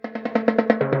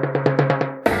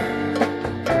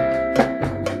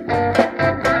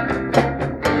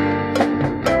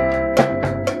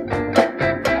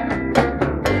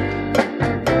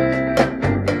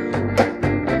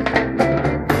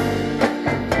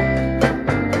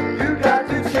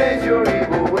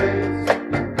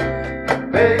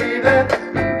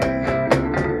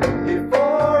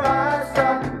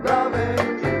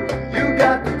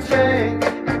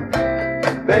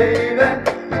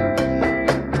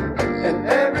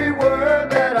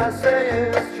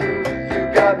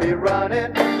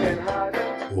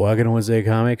Welcome to Wednesday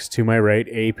Comics. To my right,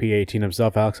 AP18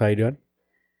 himself. Alex, how you doing?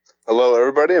 Hello,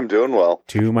 everybody. I'm doing well.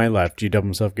 To my left, G-Dub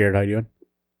himself. Garrett, how you doing?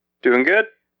 Doing good.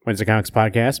 Wednesday Comics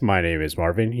Podcast. My name is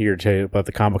Marvin. Here to tell you about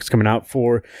the comics coming out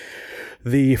for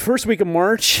the first week of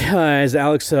March. As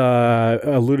Alex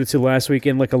alluded to last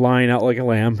weekend, like a lion, out like a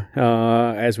lamb.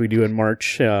 As we do in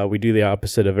March, we do the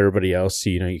opposite of everybody else.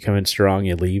 You know, you come in strong,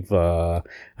 you leave a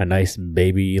nice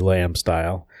baby lamb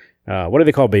style. What do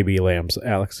they call baby lambs,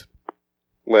 Alex?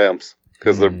 Lambs,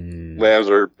 because the lambs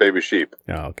are baby sheep.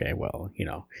 Oh, okay, well, you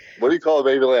know. What do you call a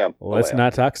baby lamb? Well, let's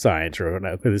not talk science.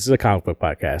 This is a comic book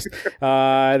podcast.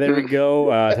 There we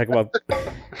go. Talk about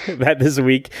that this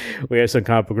week. We have some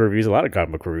comic book reviews, a lot of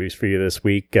comic book reviews for you this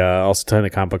week. Also, a ton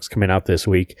of comic books coming out this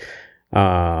week.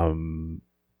 In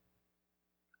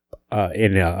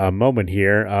a moment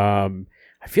here, I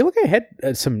feel like I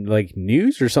had some like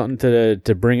news or something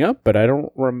to bring up, but I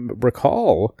don't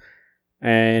recall.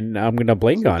 And I'm going to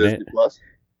blank on Disney it. Plus?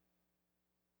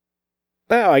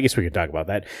 Oh, I guess we could talk about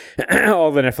that. All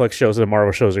the Netflix shows and the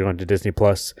Marvel shows are going to Disney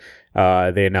Plus.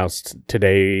 They announced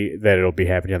today that it'll be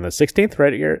happening on the 16th,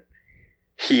 right, Garrett?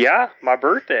 Yeah, my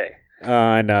birthday.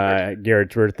 On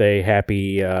Garrett's birthday,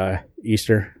 happy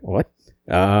Easter. What?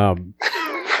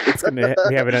 It's going to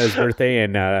be having his birthday,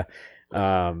 and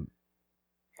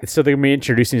so they're going to be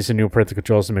introducing some new parental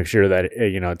controls to make sure that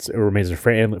it remains a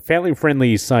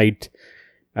family-friendly site,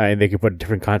 and they can put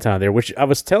different content on there. Which I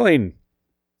was telling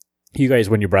you guys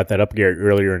when you brought that up, Garrett,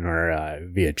 earlier in our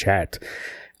via chat,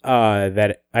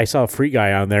 that I saw Free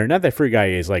Guy on there. Not that Free Guy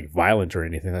is like violent or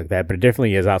anything like that, but it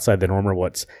definitely is outside the norm of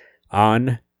what's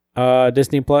on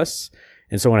Disney Plus.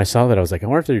 And so when I saw that, I was like, I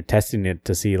wonder if they're testing it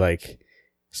to see like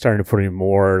starting to put in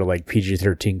more like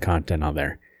PG-13 content on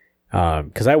there.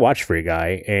 Because I watched Free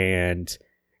Guy, and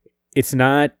it's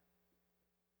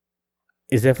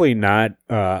definitely not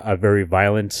a very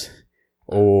violent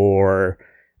or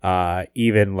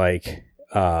even like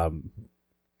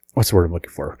what's the word I'm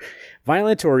looking for?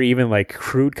 Violent or even like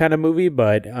crude kind of movie,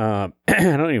 but I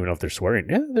don't even know if they're swearing.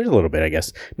 Yeah, there's a little bit, I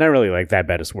guess. Not really like that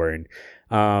bad of swearing.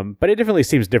 But it definitely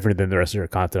seems different than the rest of their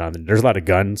content on there. There's a lot of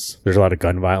guns. There's a lot of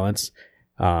gun violence.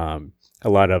 A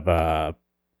lot of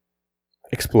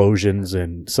explosions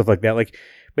and stuff like that. Like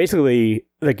basically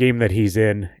the game that he's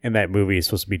in that movie is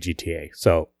supposed to be GTA.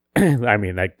 So I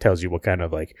mean that tells you what kind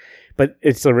of like, but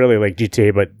it's still really like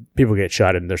GTA, but people get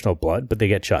shot and there's no blood, but they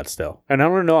get shot still. And I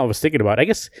don't know, I was thinking about, I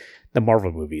guess the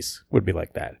Marvel movies would be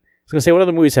like that. I was gonna say, what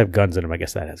other movies have guns in them? I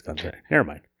guess that has guns in it. Never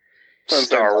mind.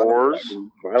 Star Wars.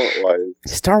 Violent-wise.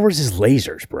 Star Wars is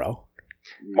lasers, bro.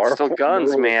 Still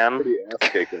guns, man.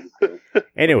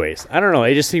 Anyways, I don't know.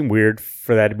 It just seemed weird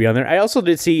for that to be on there. I also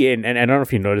did see, and I don't know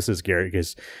if you noticed this, Gary,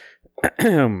 because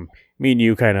me and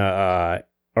you kind of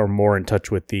are more in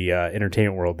touch with the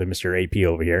entertainment world than Mr. AP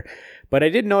over here. But I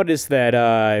did notice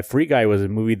that Free Guy was a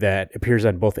movie that appears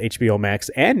on both HBO Max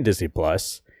and Disney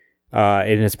Plus,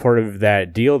 and it's part of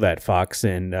that deal that Fox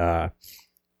and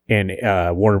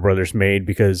Warner Brothers made,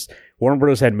 because Warner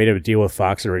Brothers had made a deal with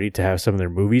Fox already to have some of their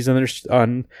movies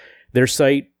on their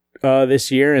site this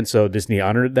year, and so Disney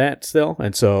honored that still,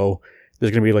 and so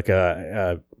there's going to be like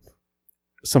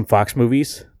some Fox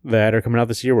movies that are coming out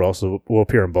this year will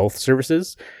appear on both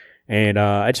services, and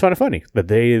I just found it funny that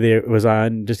they was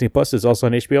on Disney Plus. It's also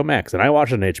on HBO Max, and I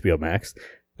watched it on HBO Max.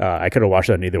 I could have watched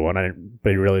it on either one,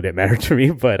 but it really didn't matter to me.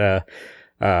 But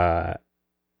I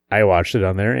watched it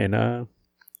on there, and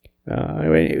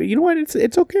you know what?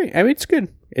 It's okay. I mean, it's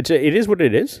good. It is what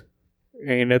it is,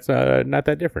 and it's not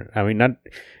that different. I mean, not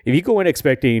if you go in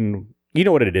expecting, you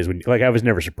know what it is. I was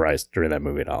never surprised during that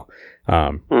movie at all.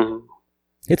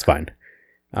 It's fine.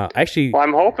 Actually, well,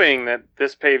 I'm hoping that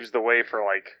this paves the way for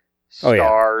like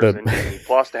Stars and Disney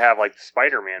Plus to have like the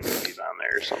Spider-Man movies on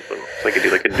there or something. So they could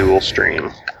do like a dual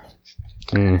stream.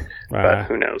 But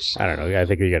who knows? I don't know. I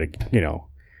think you got to,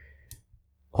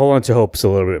 hold on to hopes a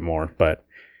little bit more, but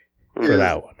for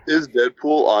that one. Is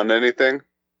Deadpool on anything?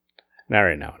 Not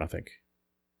right now, I don't think.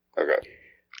 Okay.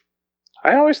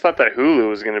 I always thought that Hulu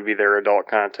was going to be their adult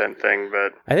content thing,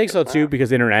 but I think so too,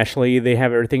 because internationally they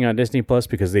have everything on Disney Plus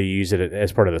because they use it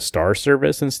as part of the Star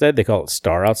service instead. They call it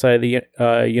Star outside of the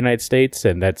United States,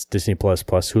 and that's Disney Plus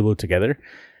Hulu together.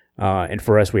 And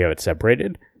for us, we have it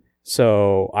separated.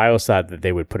 So I always thought that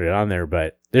they would put it on there,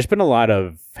 but there's been a lot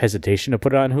of hesitation to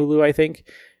put it on Hulu, I think,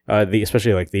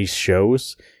 especially like these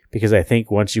shows, because I think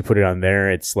once you put it on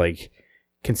there, it's like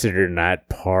considered not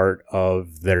part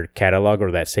of their catalog or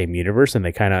that same universe, and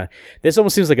this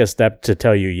almost seems like a step to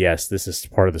tell you, yes, this is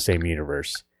part of the same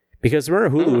universe. Because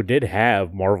remember, Hulu did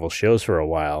have Marvel shows for a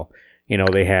while. You know,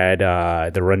 they had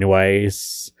the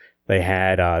Runaways, they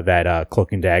had that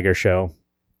Cloak and Dagger show,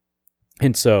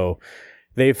 and so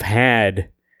they've had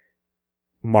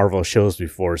Marvel shows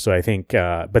before. So I think,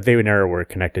 but they never were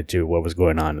connected to what was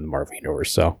going on in the Marvel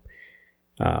universe. So.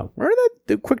 Remember that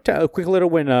the quick little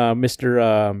when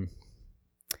Mr.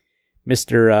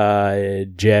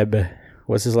 Jeb,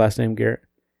 what's his last name, Garrett?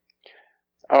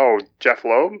 Oh, Jeff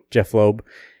Loeb. Jeff Loeb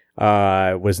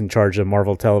was in charge of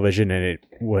Marvel Television, and it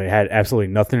had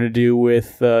absolutely nothing to do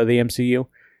with the MCU.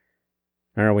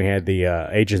 Remember, we had the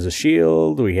Agents of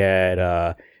S.H.I.E.L.D., we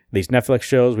had these Netflix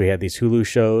shows, we had these Hulu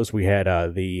shows, we had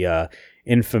the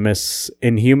infamous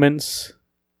Inhumans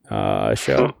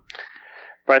show.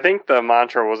 But I think the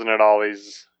mantra wasn't it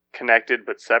always connected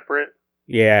but separate?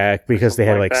 Yeah, because they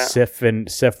had like Sif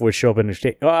would show up in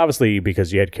obviously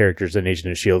because you had characters in Agent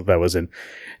of S.H.I.E.L.D.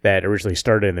 that originally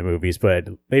started in the movies, but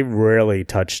they rarely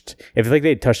touched. If like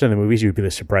they touched on the movies, you'd be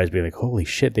surprised, being like, "Holy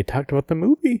shit, they talked about the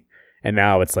movie!" And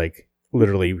now it's like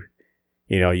literally,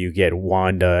 you get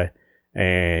Wanda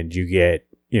and you get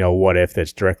What If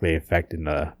that's directly affecting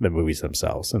the movies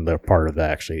themselves, and they're part of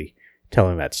actually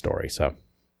telling that story. So.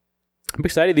 I'm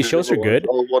excited. These shows are good.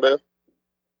 What If?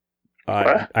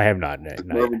 I have not.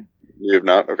 You have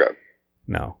not? Okay.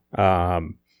 No.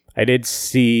 I did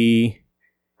see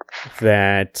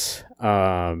that.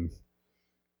 I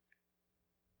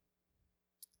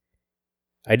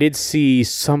did see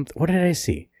something. What did I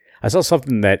see? I saw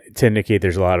something that to indicate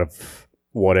there's a lot of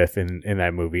What If in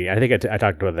that movie. I think I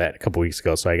talked about that a couple weeks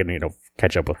ago, so I can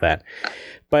catch up with that.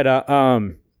 But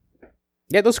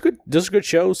yeah, those are good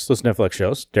shows. Those Netflix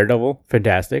shows. Daredevil,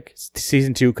 fantastic.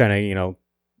 Season 2 kind of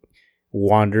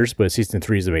wanders, but season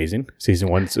 3 is amazing. Season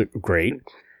 1's great.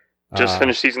 Just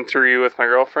finished season 3 with my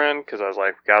girlfriend because I was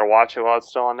like, gotta watch it while it's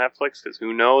still on Netflix because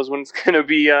who knows when it's gonna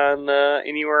be on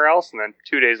anywhere else. And then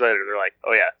 2 days later, they're like,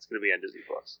 oh yeah, it's gonna be on Disney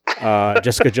Plus.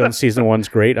 Jessica Jones season 1's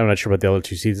great. I'm not sure about the other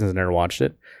 2 seasons. I never watched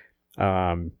it.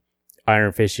 Iron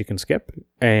Fist you can skip,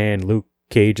 and Luke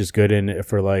Cage is good in it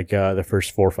for like the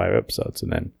first 4 or 5 episodes,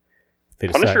 and then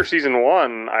Punisher season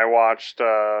 1 I watched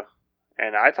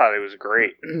and I thought it was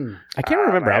great. I can't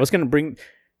remember. I was going to bring.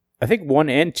 I think 1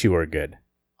 and 2 are good.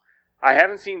 I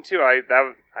haven't seen 2. I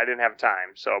didn't have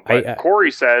time. So, but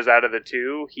Corey says out of the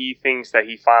 2, he thinks that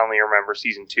he finally remembers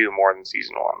season 2 more than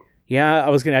season 1. Yeah, I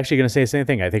was actually going to say the same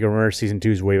thing. I think I remember season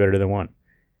 2 is way better than 1.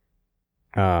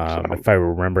 If I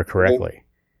remember correctly.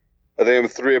 I think I'm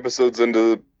 3 episodes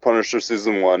into Punisher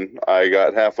season 1. I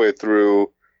got halfway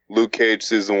through Luke Cage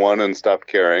season 1 and stopped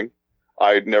caring.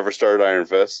 I never started Iron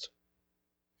Fist.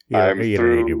 I'm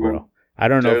through. Bro. I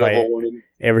don't know if I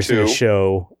ever seen a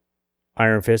show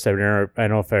Iron Fist. I don't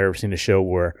know if I ever seen a show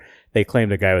where they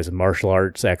claimed the guy was a martial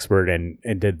arts expert and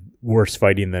did worse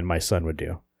fighting than my son would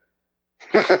do.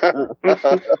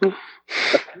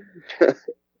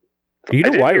 You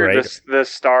know why, right? The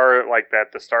star like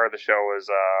that. The star of the show was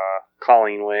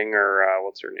Colleen Wing, or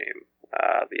what's her name?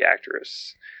 The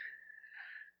actress.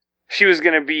 She was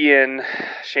going to be in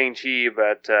Shang-Chi,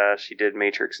 but she did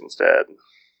Matrix instead.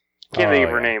 Can't think of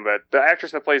her name, but the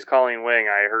actress that plays Colleen Wing,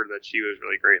 I heard that she was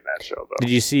really great in that show, though. Did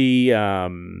you see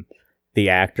the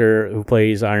actor who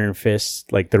plays Iron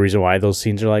Fist? Like the reason why those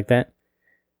scenes are like that?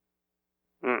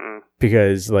 Mm-mm.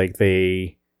 Because like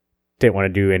they didn't want to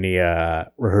do any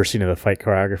rehearsing of the fight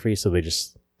choreography, so they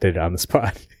just did it on the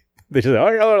spot. They just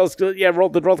let's go. Yeah, roll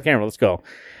the camera. Let's go.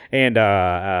 And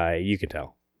you can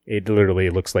tell it literally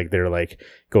looks like they're like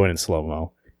going in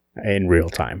slow-mo in real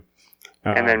time.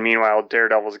 And then meanwhile,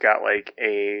 Daredevil's got like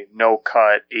a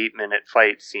no-cut 8-minute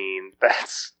fight scene.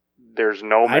 There's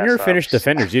no mess I never ups. finished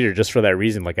Defenders either, just for that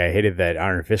reason. Like I hated that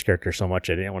Iron Fist character so much,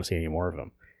 I didn't want to see any more of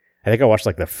him. I think I watched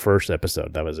like the first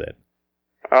episode. That was it.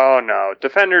 Oh no,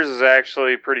 Defenders is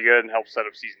actually pretty good and helps set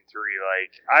up season 3.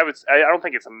 Like I don't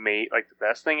think it's like the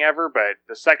best thing ever, but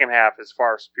the second half is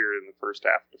far superior than the first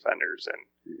half of Defenders,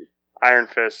 and Iron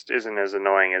Fist isn't as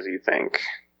annoying as you think.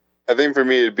 I think for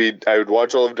me I would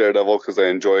watch all of Daredevil because I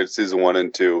enjoyed season 1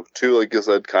 and 2. 2, like you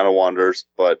said, kind of wanders,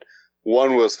 but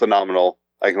 1 was phenomenal.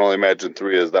 I can only imagine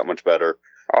 3 is that much better.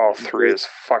 Oh, 3 is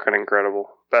fucking incredible.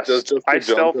 Best. I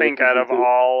still think out of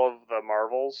all of the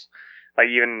Marvels, like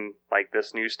even like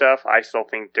this new stuff, I still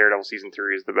think Daredevil season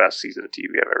 3 is the best season of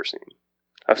TV I've ever seen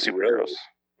of superheroes.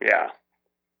 Yeah.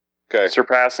 Okay.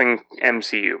 Surpassing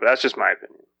MCU, but that's just my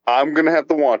opinion. I'm gonna have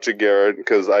to watch it, Garrett,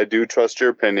 because I do trust your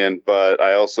opinion, but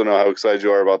I also know how excited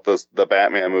you are about the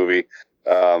Batman movie.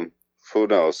 Who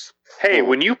knows? Hey,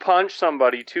 when you punch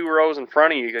somebody 2 rows in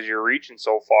front of you because you're reaching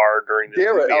so far during this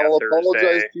movie I'll on Thursday,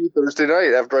 apologize to you Thursday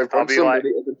night after I punched somebody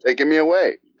and they're taking me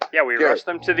away. Yeah, we rush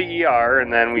them to the ER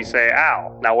and then we say,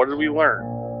 "Ow!" Now, what did we learn?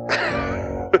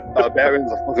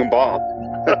 Batman's a fucking bomb.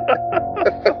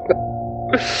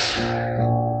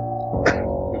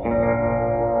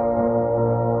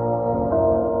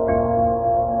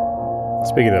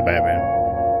 Speaking of Batman,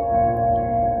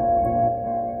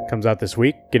 comes out this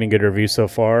week, getting good reviews so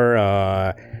far.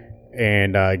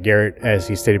 And Garrett, as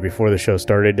he stated before the show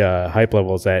started, hype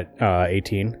levels at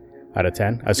 18 out of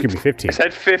 10. Excuse me, 15. I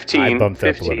said 15. I bumped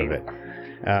 15. up a little bit.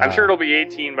 I'm sure it'll be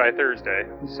 18 by Thursday.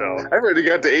 So I already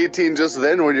got to 18 just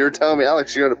then when you were telling me,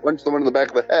 Alex, you're going to punch someone in the back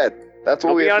of the head. That's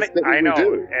what we have to say. I know,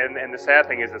 do. and the sad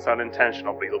thing is it's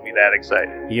unintentional, but you'll be that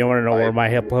excited. You want to know where my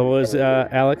hype level is,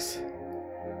 Alex?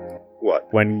 What?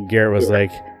 When Garrett was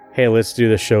like, "Hey, let's do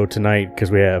the show tonight because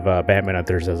we have Batman on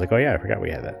Thursday." I was like, "Oh yeah, I forgot we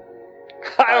had that."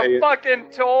 I fucking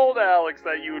told Alex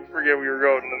that you would forget we were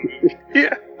going to the movie.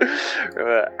 Yeah.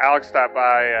 Alex stopped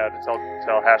by to tell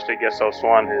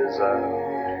 #GuestHost1 his.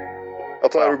 I'll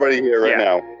tell everybody here right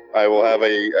now. I will have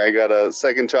I got a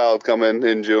second child coming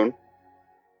in June.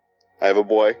 I have a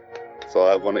boy, so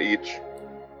I'll have one of each.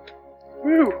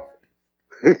 Woo.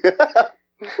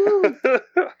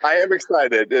 I am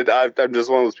excited. I'm just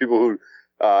one of those people who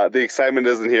the excitement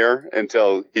isn't here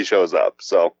until he shows up.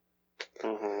 So,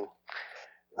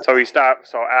 So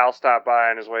Al stopped by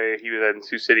on his way. He was in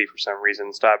Sioux City for some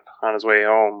reason. Stopped on his way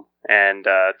home and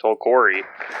told Corey.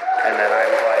 And then I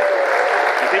was like,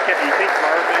 "You think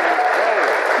Marvin?"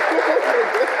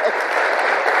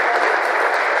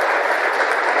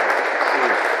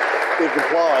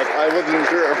 Applause. I wasn't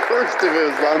sure at first if it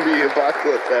was zombie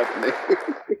apocalypse happening.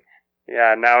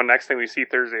 Yeah, now next thing we see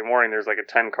Thursday morning, there's like a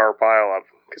 10-car pile up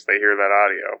because they hear that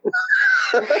audio.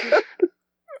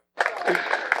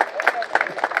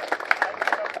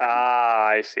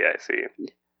 I see.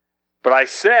 But I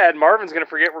said Marvin's going to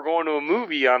forget we're going to a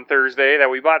movie on Thursday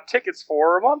that we bought tickets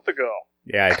for a month ago.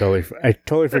 Yeah, I totally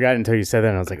forgot until you said that,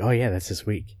 and I was like, "Oh yeah, that's this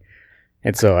week."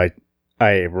 And so I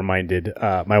reminded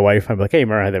my wife. I'm like, "Hey,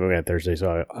 Mara, I think we're going on Thursday,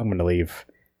 so I'm going to leave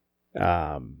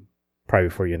probably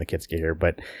before you and the kids get here."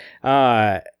 But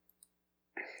I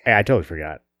totally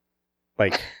forgot.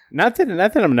 Like, not that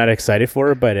I'm not excited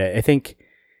for it, but I think,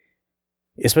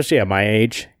 especially at my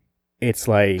age, it's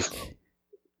like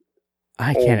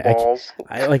I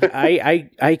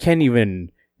can't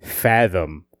even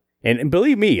fathom. And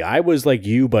believe me, I was like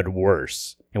you, but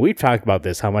worse. And we've talked about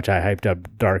this, how much I hyped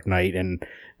up Dark Knight, and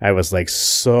I was like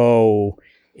so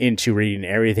into reading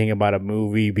everything about a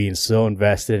movie, being so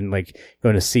invested in like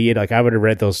going to see it. Like I would have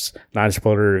read those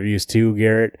non-spoiler reviews too,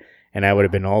 Garrett, and I would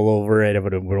have been all over it. I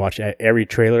would have watched every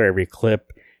trailer, every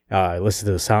clip, listened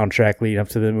to the soundtrack leading up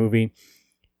to the movie.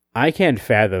 I can't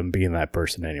fathom being that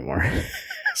person anymore.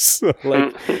 So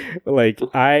like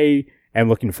I am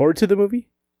looking forward to the movie.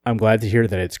 I'm glad to hear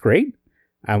that it's great.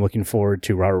 I'm looking forward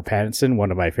to Robert Pattinson, one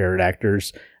of my favorite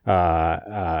actors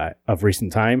of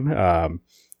recent time.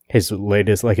 His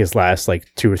last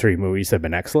 2 or 3 movies have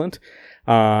been excellent.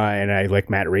 And I like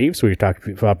Matt Reeves, we talked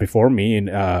about before. Me and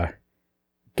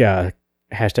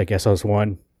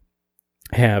 #GuestHost1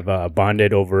 have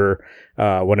bonded over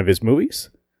one of his movies.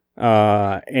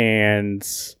 And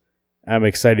I'm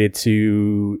excited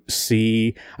to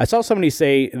see. I saw somebody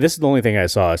say, this is the only thing I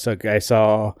saw. So I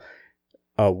saw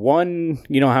one,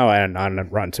 you know how on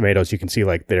Rotten Tomatoes you can see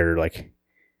like their like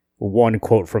one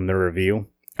quote from the review.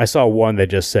 I saw one that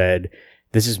just said,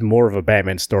 "This is more of a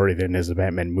Batman story than is a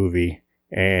Batman movie,"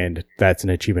 and that's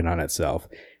an achievement on itself,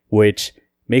 which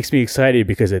makes me excited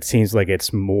because it seems like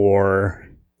it's more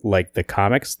like the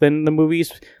comics than the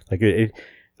movies. Like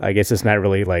I guess it's not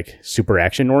really like super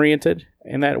action oriented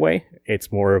in that way.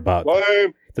 It's more about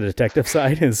the detective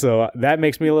side, and so that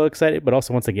makes me a little excited. But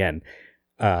also, once again,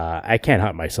 I can't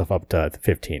hunt myself up to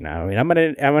 15. I mean, I'm at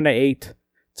 8.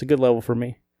 It's a good level for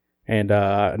me, and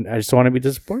I just want to be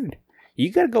disappointed.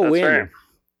 You got to go in. Right.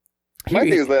 My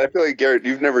thing is that I feel like, Garrett,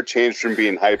 you've never changed from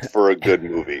being hyped for a good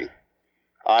movie.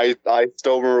 I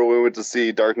still remember when we went to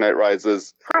see Dark Knight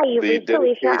Rises. Hi, you reached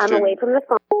Alicia. I'm away from the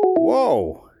phone.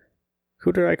 Whoa.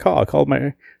 Who did I call? I called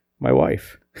my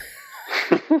wife.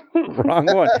 Wrong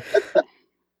one.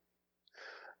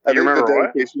 I think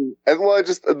the dedication,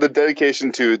 just the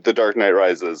dedication to The Dark Knight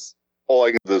Rises. All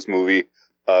I can do this movie.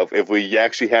 If we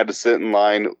actually had to sit in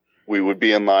line, we would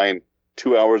be in line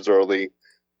 2 hours early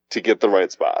to get the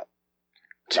right spot.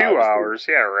 2 hours,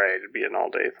 yeah, right. It'd be an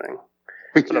all-day thing.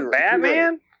 For the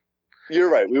Batman? You're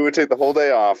right. We would take the whole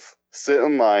day off, sit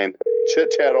in line,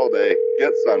 chit-chat all day,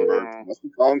 get sunburned. Must be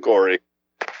calling Corey.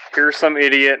 Here's some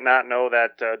idiot not know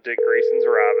that Dick Grayson's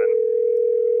Robin.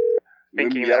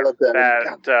 Thinking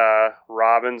that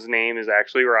Robin's name is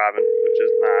actually Robin, which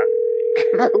is not.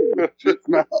 Which is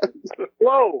not.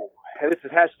 Hello, this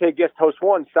is hashtag guest host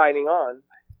 1 signing on.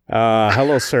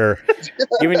 Hello, sir.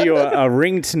 Giving you a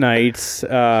ring tonight.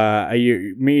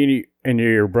 Me and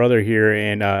your brother here,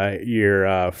 and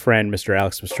your friend, Mr.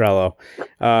 Alex Mastrello,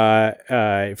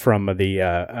 from the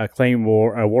acclaimed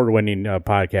award-winning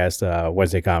podcast,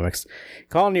 Wednesday Comics,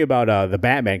 calling you about the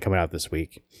Batman coming out this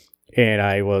week. And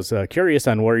I was curious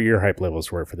on where your hype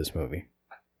levels were for this movie.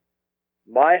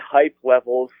 My hype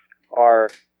levels are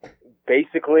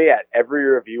basically at every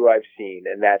review I've seen,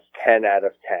 and that's 10 out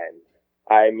of 10.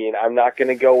 I mean, I'm not going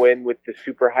to go in with the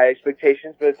super high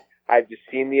expectations, but I've just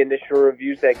seen the initial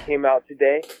reviews that came out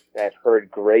today, and I've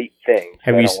heard great things.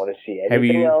 I don't want to see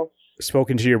anything else.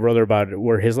 Spoken to your brother about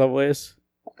where his level is?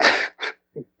 I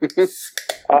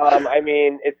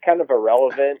mean, it's kind of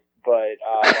irrelevant, but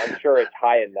I'm sure it's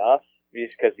high enough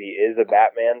just because he is a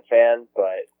Batman fan. But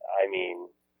I mean,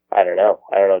 I don't know.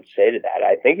 I don't know what to say to that.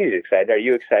 I think he's excited. Are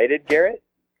you excited, Garrett?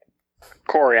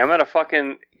 Corey, I'm at a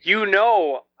fucking... You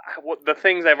know the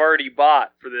things I've already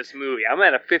bought for this movie. I'm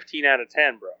at a 15 out of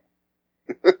 10, bro.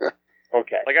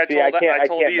 Okay. Like I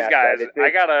told these guys, I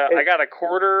got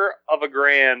 $250,000 of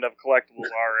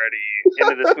collectibles already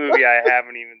into this movie I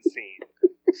haven't even seen.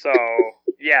 So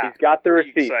yeah, he's got the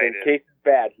receipt. In case it's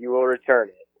bad, he will return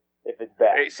it if it's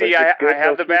bad. Hey, see, I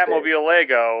have the Batmobile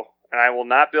Lego, and I will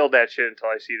not build that shit until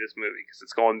I see this movie because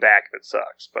it's going back if it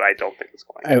sucks. But I don't think it's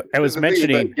going. I was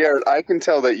mentioning, Garrett, I can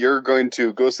tell that you're going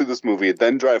to go see this movie,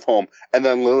 then drive home, and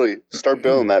then literally start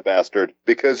building that bastard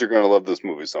because you're going to love this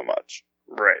movie so much.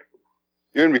 Right.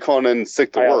 You're going to be calling in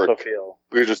sick to work.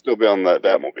 But you're just still building that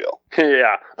Batmobile.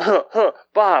 Yeah.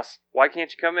 Boss, why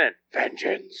can't you come in?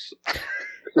 Vengeance.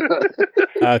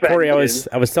 Corey, I was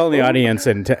telling the audience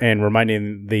and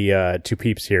reminding the two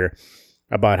peeps here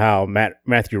about how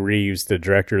Matthew Reeves, the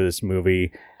director of this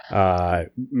movie,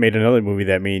 made another movie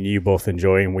that me and you both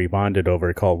enjoy and we bonded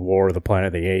over called War of the Planet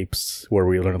of the Apes, where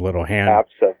we learned a little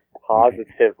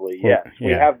Positively, yes.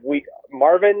 Yeah.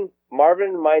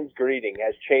 Marvin Mine's greeting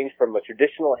has changed from a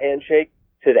traditional handshake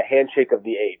to the handshake of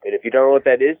the ape. And if you don't know what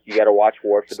that is, you got to watch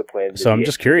War for the Planet of the Apes. So I'm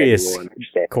just curious,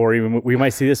 Corey, we might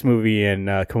see this movie and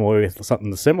come away with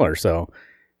something similar. So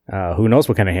who knows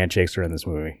what kind of handshakes are in this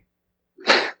movie?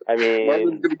 I mean,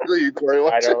 Marvin's gonna kill you, Corey.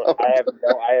 I have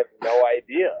no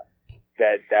idea.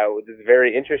 That was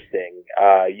very interesting.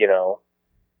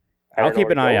 I'll keep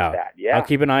an eye out. Yeah. I'll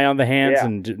keep an eye on the hands,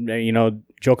 and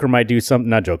Joker might do something.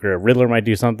 Not Joker, Riddler might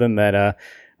do something that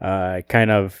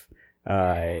kind of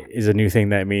is a new thing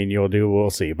that me and you'll do. We'll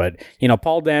see. But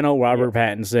Paul Dano, Robert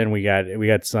Pattinson, we got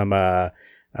some Zoe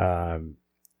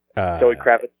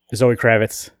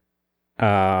Kravitz.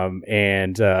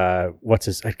 And what's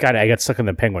his? I got stuck on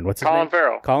the Penguin. What's his name? Colin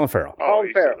Farrell. Colin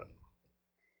Farrell.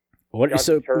 What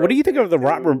do you think of the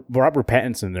Robert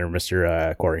Pattinson there,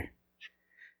 Mr. Corey?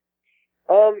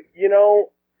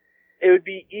 It would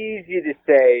be easy to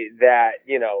say that,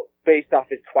 based off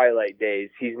his Twilight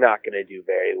days, he's not going to do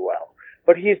very well.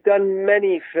 But he's done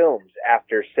many films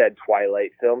after said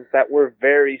Twilight films that were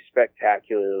very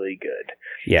spectacularly good.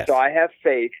 Yes. So I have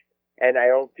faith, and I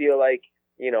don't feel like,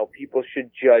 people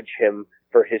should judge him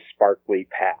for his sparkly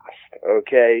past.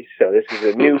 Okay? So this is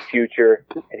a new future,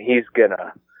 and he's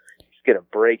gonna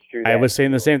break through that. I was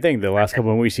saying the same thing. The last couple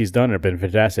of movies he's done have been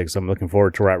fantastic, so I'm looking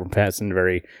forward to Robert Pattinson,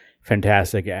 very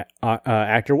fantastic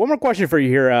actor. One more question for you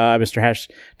here, Mr.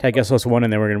 Hashtag SOS1,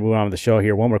 and then we're going to move on with the show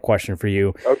here. One more question for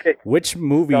you. Okay. Which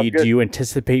movie do you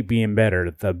anticipate being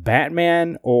better, The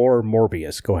Batman or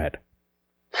Morbius? Go ahead.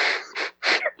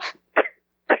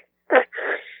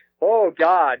 Oh,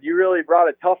 God, you really brought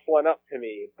a tough one up to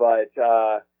me. But,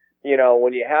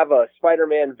 when you have a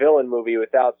Spider-Man villain movie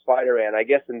without Spider-Man, I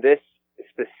guess in this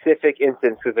specific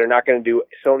instance, because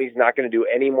Sony's not going to do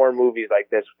any more movies like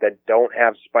this that don't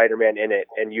have Spider-Man in it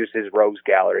and use his rogues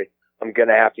gallery, I'm going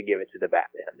to have to give it to the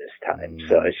Batman this time.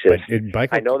 So it's just,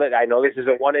 I know this is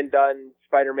a one and done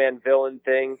Spider-Man villain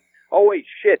thing. Oh, wait,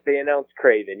 shit, they announced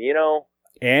Kraven,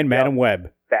 And Madam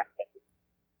Web. Batman.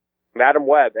 Madam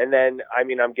Web. And then, I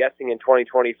mean, I'm guessing in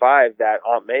 2025 that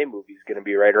Aunt May movie is going to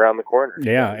be right around the corner.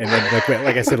 Yeah, and then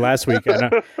like I said last week,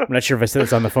 I'm not sure if I said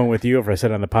this on the phone with you or if I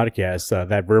said it on the podcast,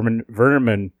 that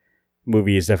Vermin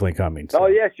movie is definitely coming. So. Oh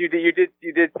yes, you did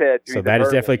say it. So that is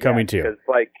definitely coming too. Because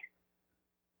like,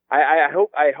 I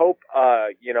hope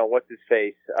what's his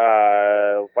face?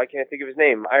 Why can't I think of his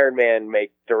name? Iron Man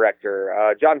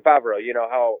director, Jon Favreau. You know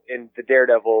how in the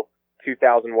Daredevil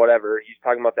 2000 whatever, he's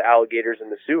talking about the alligators in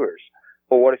the sewers.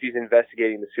 Well, what if he's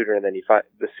investigating the sewer and then he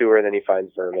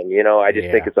finds Vermin? You know, I just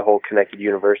think it's a whole connected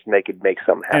universe, and they could make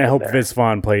something happen. And I hope there. Vince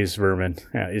Vaughn plays Vermin.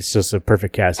 Yeah, it's just a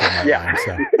perfect casting in my mind.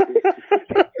 So.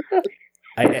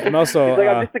 I'm also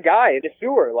I'm just a guy in the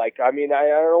sewer. Like, I mean, I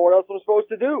don't know what else I'm supposed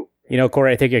to do. You know,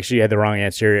 Corey, I think actually you had the wrong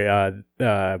answer.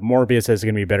 Morbius is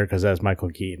going to be better because it has Michael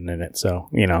Keaton in it. So,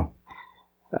 you know,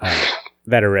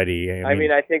 that already. I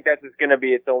mean, I think that's going to be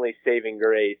its only saving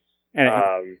grace.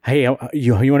 And hey,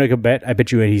 you want to go bet? I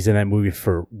bet you he's in that movie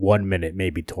for 1 minute,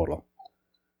 maybe total.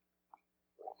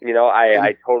 You know,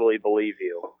 I totally believe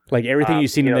you. Like everything you've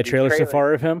seen in the trailer so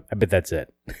far of him, I bet that's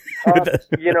it.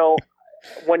 You know,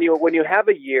 when you have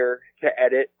a year to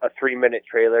edit a 3-minute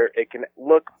trailer, it can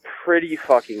look pretty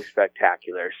fucking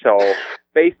spectacular. So,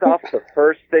 based off the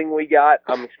first thing we got,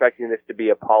 I'm expecting this to be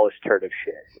a polished turd of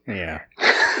shit. Yeah.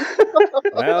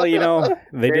 Well, you know,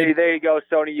 there you go,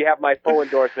 Sony. You have my full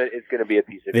endorsement. It's going to be a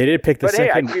piece of. They did pick the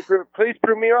second. Hey, please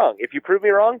prove me wrong. If you prove me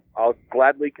wrong, I'll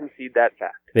gladly concede that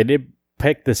fact. They did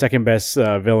pick the second best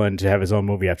villain to have his own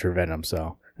movie after Venom.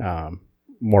 So.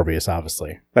 Morbius,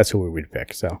 obviously. That's who we would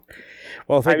pick. So,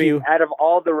 well, thank you. Out of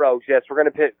all the rogues, yes, we're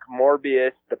going to pick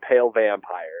Morbius, the Pale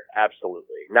Vampire.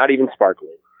 Absolutely. Not even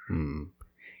sparkling.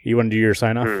 You want to do your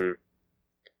sign-off?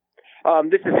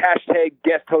 This is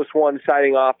 #GuestHost1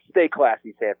 signing off. Stay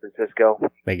classy, San Francisco.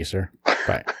 Thank you, sir.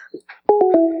 Bye.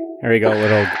 There we go,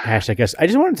 little hashtag guest. I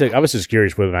was just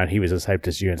curious whether or not he was as hyped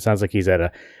as you. It sounds like he's at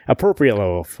a appropriate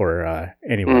level for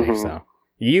anybody, so.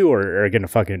 You are going to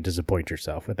fucking disappoint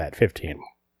yourself with that 15.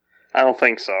 I don't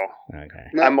think so. Okay.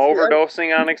 I'm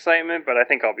overdosing on excitement, but I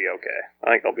think I'll be okay.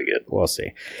 I think I'll be good. We'll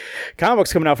see. Comic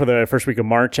books coming out for the first week of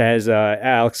March, as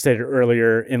Alex stated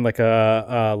earlier, in like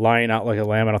a lion out like a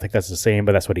lamb. I don't think that's the same,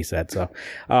 but that's what he said. So,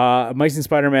 Amazing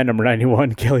Spider-Man number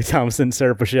 91, Kelly Thompson,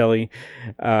 Sarah Pichelli.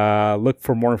 Look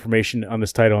for more information on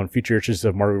this title and future issues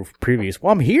of Marvel Previews.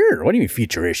 Well, I'm here. What do you mean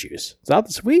future issues? It's out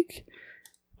this week.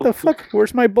 The fuck?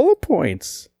 Where's my bullet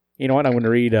points? You know what? I'm going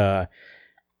to read. I'm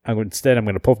going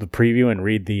to pull up the preview and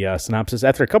read the synopsis.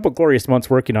 After a couple glorious months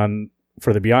working on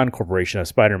for the Beyond Corporation of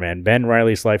Spider-Man, Ben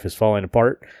Reilly's life is falling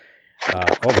apart.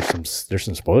 There's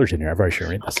some spoilers in here. I've already should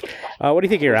read this. What do you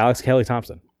think here, Alex? Kelly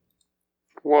Thompson.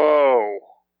 Whoa.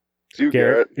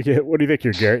 Garrett. What do you think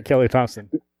here, Garrett? Kelly Thompson.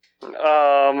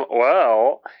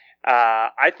 Well,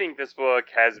 I think this book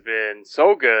has been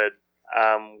so good.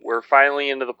 We're finally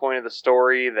into the point of the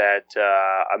story that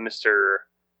Mr.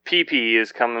 PP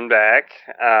is coming back.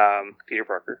 Peter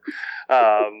Parker.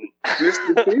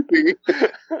 Mr. PP.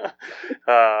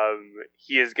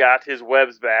 He has got his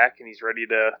webs back, and he's ready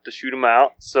to shoot them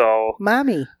out. So,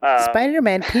 Mommy,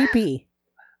 Spider-Man PP.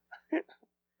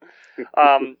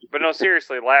 But no,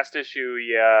 seriously, last issue,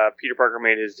 Peter Parker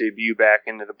made his debut back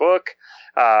into the book,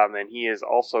 and he is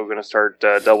also going to start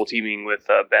double teaming with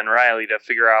Ben Reilly to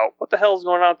figure out what the hell's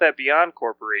going on with that Beyond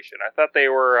Corporation. I thought they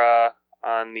were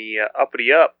on the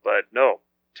uppity up, but no,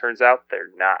 turns out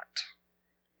they're not.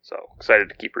 So excited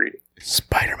to keep reading.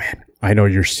 Spider-Man, I know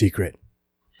your secret.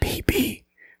 PP.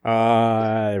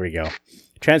 There we go.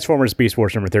 Transformers Beast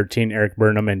Wars number 13, Eric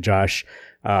Burnham and Josh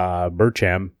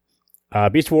Burcham.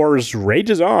 Beast Wars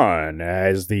rages on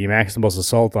as the Maximals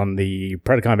assault on the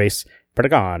Predacon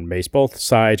base. Both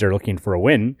sides are looking for a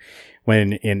win.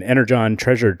 When an Energon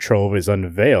treasure trove is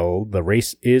unveiled, the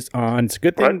race is on. It's a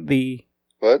good thing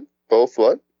What? Both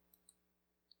what?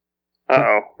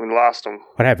 Uh-oh, we lost him.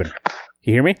 What happened?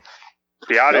 You hear me?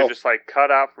 The audio just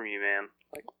cut out from you, man.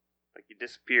 Like you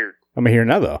disappeared. I'm here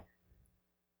now, though.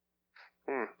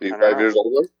 He's 5 years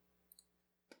older?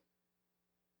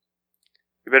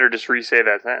 You better just re-say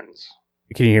that sentence.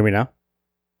 Can you hear me now?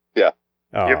 Yeah.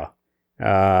 Yep.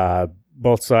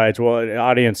 Both sides. Well, the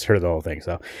audience heard the whole thing.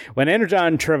 So, when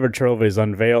Energon Trevor Trove is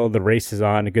unveiled, the race is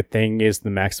on. A good thing is the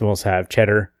Maximals have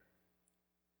Cheddar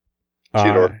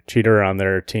on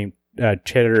their team.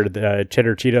 Cheddar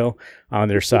Cheeto on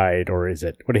their side, or is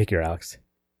it? What do you think here, Alex?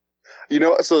 You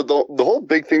know, so the whole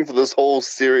big thing for this whole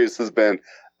series has been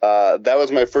that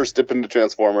was my first dip into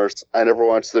Transformers. I never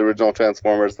watched the original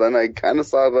Transformers. Then I kind of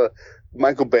saw the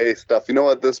Michael Bay stuff. You know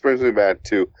what? This brings me back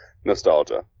to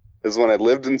nostalgia. This is when I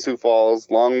lived in Sioux Falls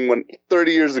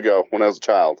 30 years ago when I was a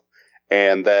child.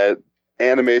 And that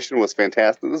animation was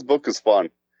fantastic. This book is fun.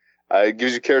 It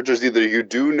gives you characters either you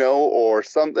do know or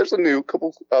some. There's a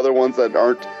couple other ones that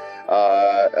aren't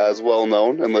as well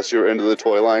known unless you're into the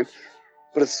toy line.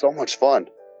 But it's so much fun.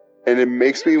 And it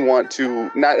makes me want to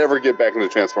not ever get back into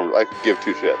Transformers. I could give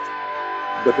two shits.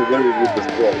 But the winner with this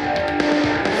book.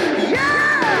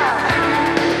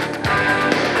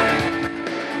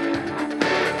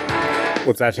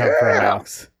 What's that sound from,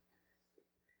 Alex?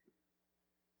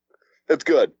 It's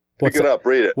good. Pick it up,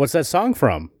 read it. What's that song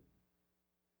from?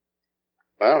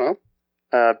 I don't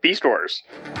know. Beast Wars.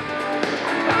 That's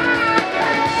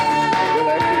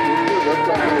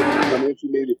the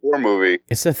 1984 movie.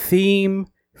 It's a theme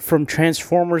from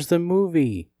Transformers the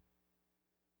movie.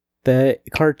 The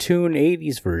cartoon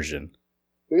 80s version.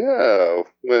 Yeah,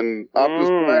 when Optimus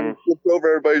Prime flips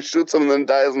over, everybody shoots him and then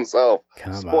dies himself.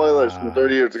 Spoilers from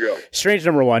 30 years ago. Strange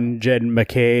number 1, Jed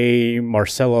MacKay,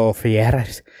 Marcelo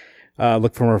Fierro.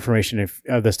 Look for more information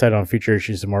of this title on future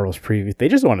issues of Marvel's preview. They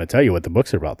just want to tell you what the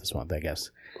books are about this month, I guess.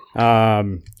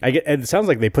 It sounds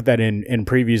like they put that in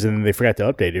previews and then they forgot to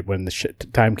update it when the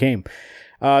time came.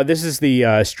 This is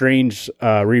the Strange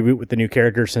reboot with the new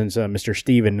character since Mr.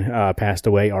 Steven passed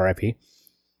away, R.I.P.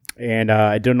 And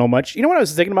I don't know much. You know what I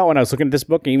was thinking about when I was looking at this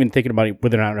book, and even thinking about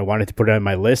whether or not I wanted to put it on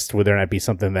my list, whether or not it'd be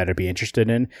something that I'd be interested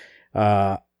in.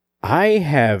 I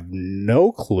have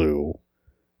no clue,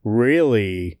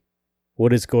 really,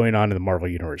 what is going on in the Marvel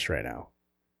Universe right now.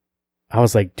 I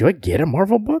was like, do I get a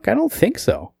Marvel book? I don't think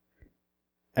so.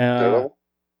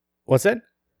 What's that?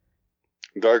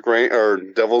 Dark Reign or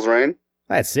Devil's Reign?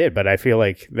 That's it, but I feel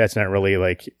like that's not really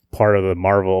like part of the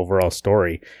Marvel overall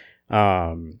story.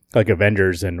 Like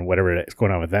Avengers and whatever is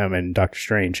going on with them and Doctor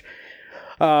Strange.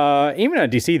 Even on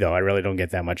DC though, I really don't get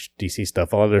that much DC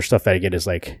stuff. All other stuff that I get is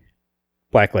like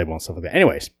Black Label and stuff like that.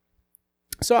 Anyways,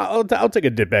 so I'll take a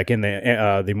dip back in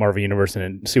the Marvel Universe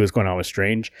and see what's going on with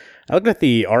Strange. I looked at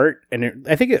the art and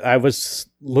I think I was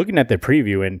looking at the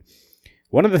preview, and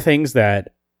one of the things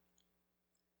that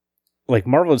like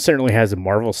Marvel certainly has a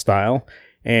Marvel style,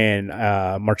 and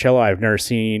Marcello I've never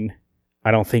seen,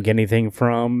 I don't think, anything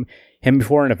from him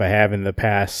before, and if I have in the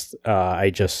past, I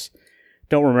just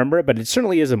don't remember it, but it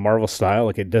certainly is a Marvel style.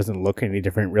 Like, it doesn't look any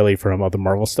different really from other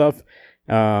Marvel stuff.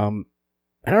 I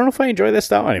don't know if I enjoy this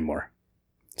style anymore.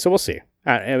 So we'll see.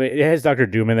 I mean, it has Dr.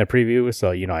 Doom in the preview,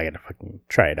 so, you know, I gotta fucking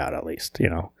try it out at least, you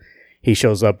know. He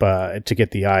shows up to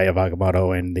get the Eye of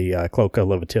Agamotto and the Cloak of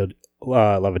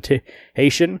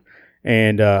Levitation,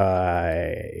 and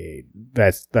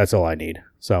that's all I need.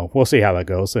 So we'll see how that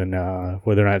goes and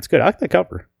whether or not it's good. I like the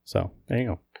cover. So there you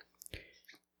go.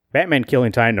 Batman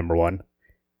Killing Time number 1.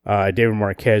 David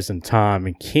Marquez and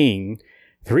Tom King.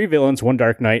 3 villains, 1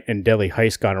 Dark Knight, and deadly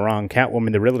heist gone wrong.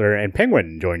 Catwoman, the Riddler, and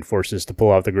Penguin joined forces to pull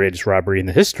off the greatest robbery in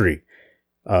the history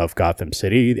of Gotham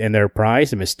City, and their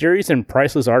prize, a mysterious and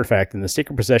priceless artifact in the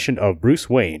secret possession of Bruce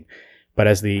Wayne. But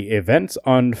as the events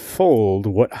unfold,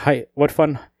 what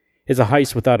fun is a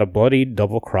heist without a bloody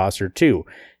double cross or two?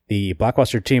 The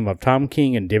blockbuster team of Tom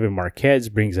King and David Marquez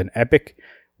brings an epic,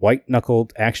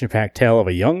 white-knuckled, action-packed tale of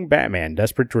a young Batman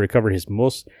desperate to recover his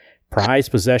most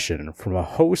prized possession from a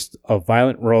host of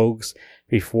violent rogues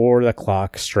before the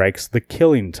clock strikes the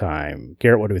killing time.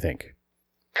 Garrett, what do we think?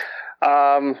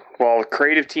 Well,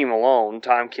 creative team alone,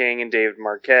 Tom King and David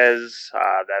Marquez,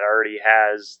 that already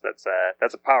has, that's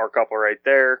a power couple right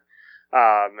there.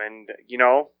 And, you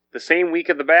know, the same week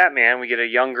of the Batman, we get a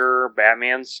younger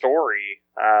Batman story,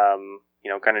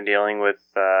 you know, kind of dealing with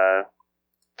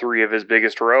 3 of his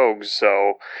biggest rogues.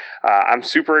 So I'm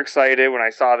super excited. When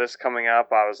I saw this coming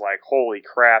up, I was like, holy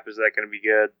crap, is that going to be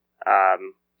good?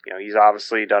 You know, he's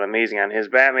obviously done amazing on his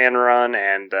Batman run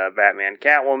and Batman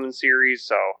Catwoman series.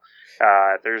 So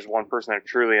if there's one person that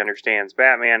truly understands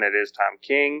Batman, it is Tom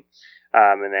King.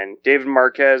 And then David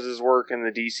Marquez's work in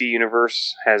the DC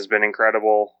universe has been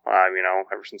incredible. You know,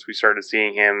 ever since we started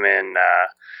seeing him in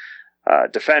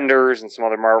Defenders and some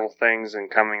other Marvel things and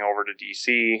coming over to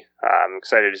DC, I'm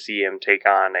excited to see him take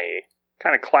on a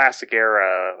kind of classic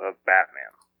era of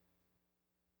Batman.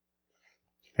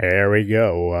 There we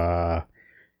go.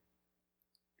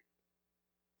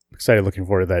 Excited, looking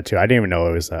forward to that too. I didn't even know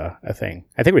it was a thing.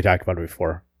 I think we talked about it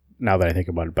before, now that I think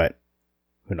about it, but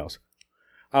who knows.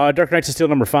 Dark Knights of Steel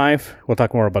number 5. We'll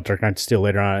talk more about Dark Knights of Steel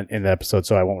later on in the episode,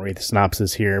 so I won't read the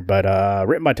synopsis here, but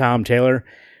written by Tom Taylor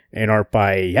and art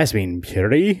by Yasmin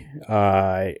Puri.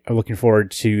 I'm looking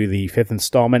forward to the 5th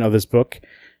installment of this book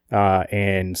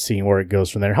and seeing where it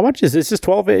goes from there. How much is this? Is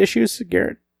 12 issues,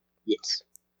 Garrett? Yes.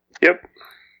 Yep.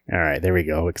 All right, there we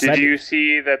go. Excited. Did you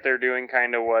see that they're doing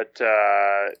kind of what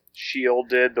S.H.I.E.L.D.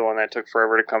 did, the one that took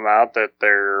forever to come out, that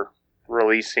they're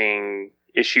releasing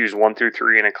issues 1 through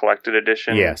 3 in a collected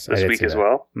edition this week as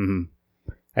well. Mm-hmm.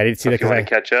 I didn't see that because I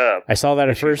catch up. I saw that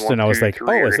at first, and I was like,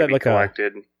 "Oh, is that like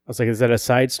collected? I was like, "Is that a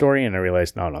side story?" And I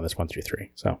realized, no, that's 1 through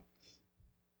 3. So,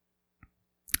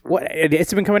 what?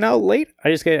 It's been coming out late. I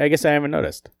guess I haven't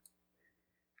noticed.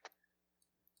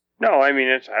 No, I mean,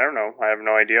 I don't know. I have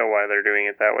no idea why they're doing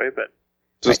it that way, but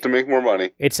just to make more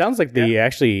money. It sounds like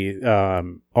actually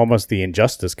almost the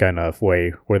Injustice kind of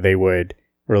way where they would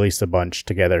release a bunch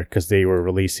together because they were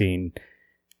releasing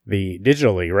the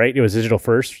digitally, right? It was digital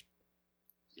first.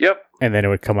 Yep. And then it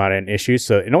would come out in issues.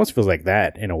 So it almost feels like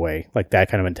that in a way, like that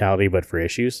kind of mentality, but for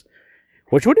issues,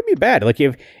 which wouldn't be bad. Like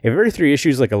if every 3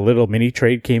 issues, like a little mini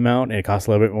trade came out and it cost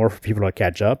a little bit more for people to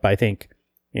catch up, I think,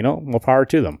 more power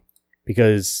to them.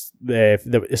 Because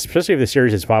especially if the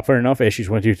series is popular enough, issues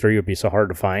 1 through 3 would be so hard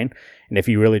to find. And if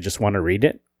you really just want to read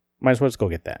it, might as well just go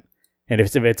get that. And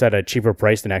if it's at a cheaper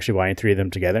price than actually buying 3 of them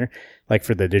together, like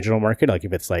for the digital market, like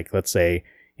if it's like, let's say,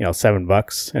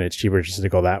 $7 and it's cheaper just to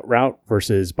go that route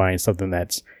versus buying something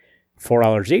that's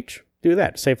 $4 each, do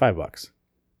that. Save $5.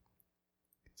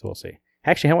 So we'll see.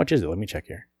 Actually, how much is it? Let me check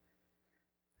here.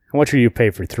 How much would you pay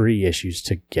for 3 issues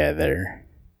together?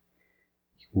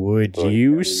 Would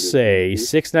you say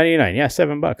 $6.99? Yeah,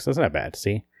 $7. That's not bad.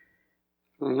 See,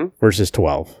 versus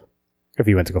 $12 if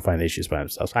you went to go find the issues by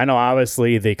themselves. I know,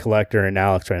 obviously, the collector and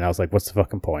Alex right now is like, "What's the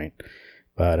fucking point?"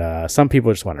 But some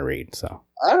people just want to read. So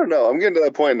I don't know. I'm getting to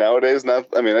that point nowadays.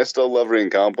 I still love reading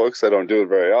comic books. I don't do it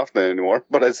very often anymore,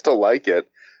 but I still like it.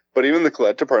 But even the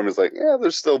collector department is like, yeah,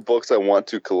 there's still books I want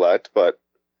to collect, but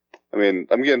I'm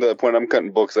getting to that point. I'm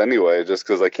cutting books anyway, just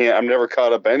because I can't. I'm never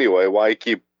caught up anyway. Why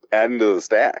keep adding to the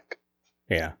stack?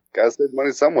 Yeah, gotta save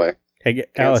money some way. Hey, can't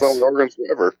Alex, sell organs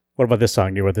forever. What about this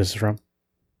song? Do you know what this is from?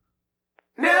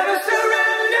 Never surrender.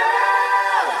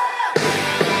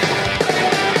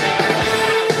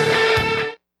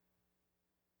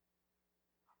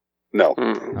 No.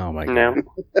 Oh my god.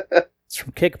 It's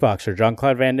from Kickboxer,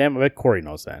 Jean-Claude Van Damme. I bet Corey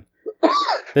knows that.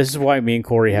 This is why me and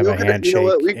Corey have a handshake. You know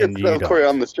what? We could have Corey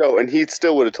on the show, and he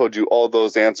still would have told you all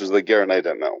those answers that Garrett and I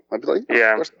didn't know. I'd be like,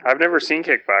 yeah, I've never seen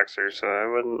Kickboxer, so I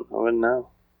wouldn't know.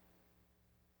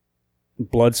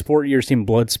 Bloodsport? You ever seen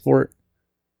Bloodsport?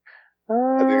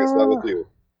 I think it's not with you.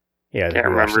 Yeah, I can't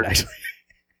remember.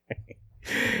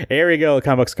 Here we go.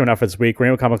 Comic books coming out for this week.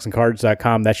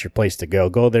 RainbowComicsandCards.com. That's your place to go.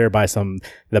 Go there, buy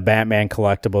the Batman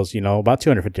collectibles. About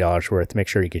 $250 worth. Make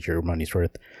sure you get your money's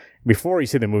worth before you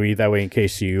see the movie. That way, in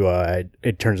case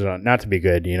it turns out not to be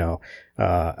good, you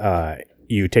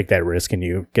take that risk and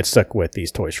you get stuck with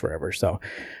these toys forever. So,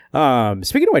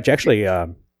 speaking of which, actually,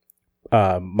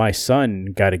 my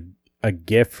son got a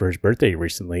gift for his birthday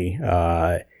recently.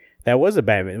 That was the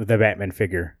Batman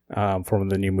figure from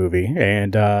the new movie,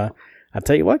 and I'll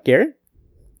tell you what, Garrett,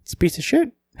 it's a piece of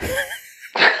shit.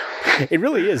 It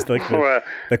really is. Like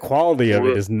the quality of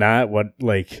it is not what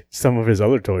like some of his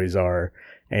other toys are,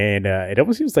 and it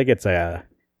almost seems like it's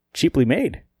cheaply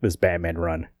made. This Batman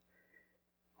run.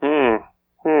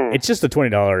 It's just a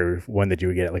 $20 one that you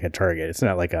would get at like a Target. It's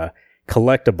not like a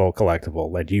collectible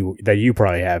that you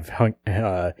probably have hung,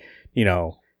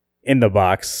 in the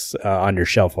box on your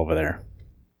shelf over there.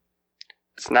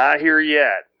 It's not here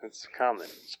yet. It's coming,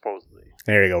 supposedly.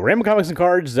 There you go.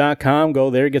 RainbowComicsandCards.com. Go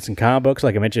there, get some comic books.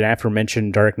 Like I mentioned,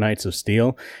 aforementioned Dark Knights of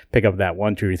Steel. Pick up that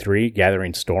 1, 2, 3,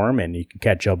 Gathering Storm, and you can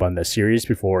catch up on the series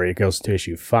before it goes to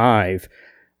issue 5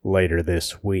 later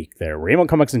this week. There,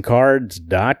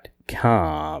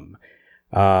 RainbowComicsandCards.com.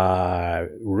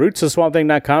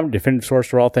 RootsOfSwampThing.com, definitive source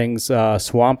for all things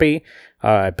swampy.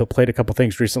 I played a couple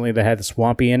things recently that had the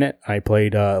Swampy in it. I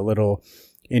played a little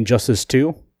Injustice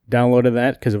 2. Downloaded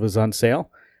that because it was on sale.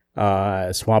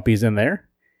 Swampy's in there.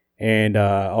 And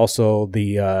also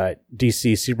the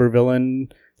DC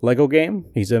Supervillain Lego game.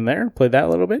 He's in there. Played that a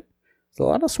little bit. There's a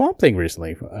lot of Swamp Thing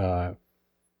recently.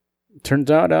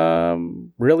 Turns out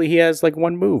really he has like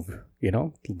one move.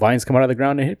 Vines come out of the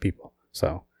ground and hit people.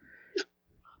 So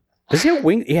does he have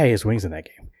wings? Yeah, he has wings in that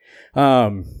game.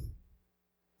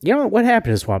 What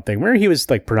happened to Swamp Thing? Remember he was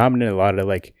like predominant in a lot of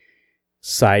like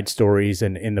side stories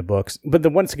and in the books. But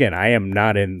then once again, I am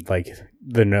not in like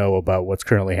the know about what's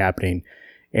currently happening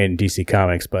in DC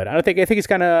Comics. But I think he's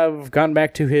kind of gone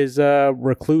back to his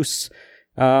recluse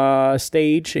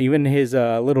stage. Even his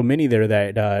little mini there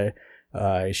that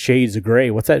Shades of Grey.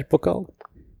 What's that book called?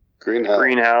 Green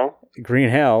Hell. Green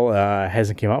Hell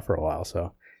hasn't came out for a while,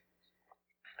 so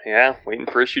yeah, waiting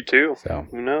for issue 2. So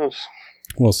who knows?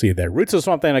 We'll see there.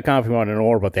 RootsOfSwampThing.com if you want to know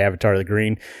more about the Avatar of the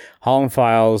Green. Holland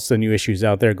Files, the new issues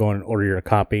out there. Go and order your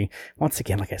copy. Once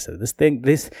again, like I said,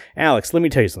 this Alex, let me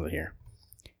tell you something here.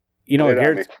 you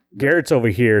know, Garrett's over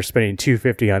here spending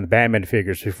 $250 on the Batman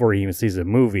figures before he even sees the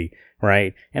movie,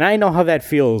 right? And I know how that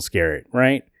feels, Garrett,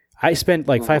 right? I spent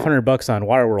like $500 on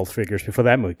Waterworld figures before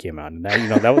that movie came out, and that, you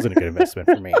know, that wasn't a good investment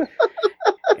for me.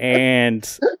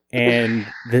 And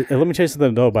let me tell you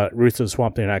something though about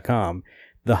rootsoftheswampthing.com.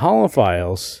 The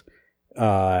Holophiles,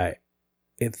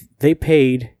 if they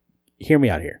paid, hear me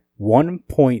out here,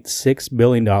 $1.6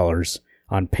 billion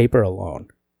on paper alone,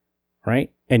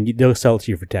 right? And they'll sell it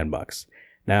to you for $10.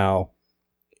 Now,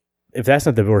 if that's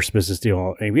not the worst business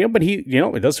deal, but he, you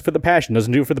know, it does it for the passion,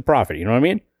 doesn't do it for the profit. You know what I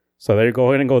mean? So there, go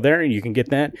ahead and go there, and you can get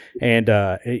that. And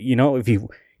you know,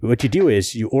 what you do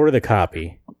is you order the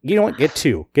copy. You know what? Get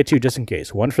two just in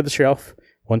case. One for the shelf,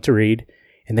 one to read,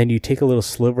 and then you take a little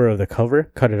sliver of the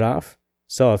cover, cut it off,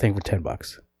 sell a thing for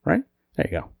 $10. Right? There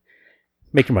you go.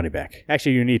 Make your money back.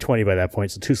 Actually, you need 20 by that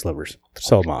point, so 2 slivers.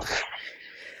 Sell them off.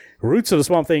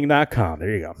 Rootsoftheswampthing.com.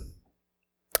 There you go.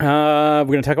 We're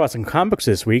going to talk about some comic books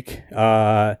this week.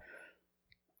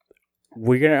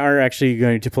 We are actually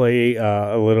going to play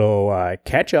a little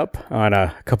catch up on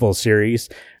a couple of series.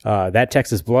 That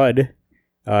Texas Blood,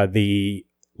 the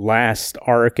last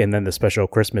arc, and then the special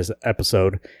Christmas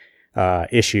episode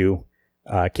issue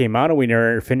came out, and we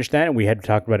never finished that, and we had to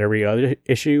talk about every other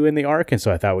issue in the arc, and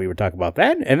so I thought we would talk about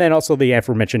that. And then also the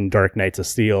aforementioned Dark Knights of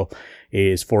Steel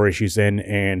is 4 issues in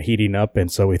and heating up,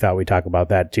 and so we thought we'd talk about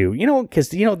that too. You know,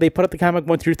 because, you know, they put up the comic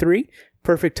 1 through 3.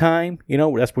 Perfect time. You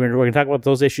know, that's we're going to talk about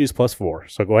those issues plus 4.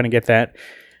 So go ahead and get that.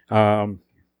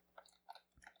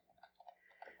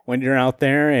 When you're out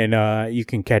there, and you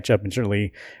can catch up and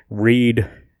certainly read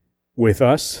with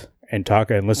us and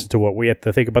talk and listen to what we have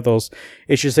to think about those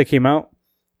issues that came out.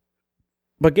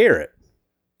 But Garrett,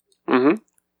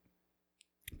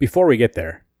 before we get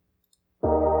there,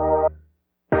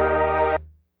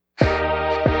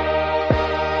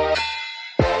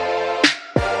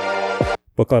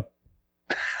 book club.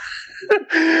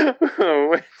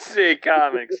 Wednesday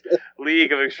Comics,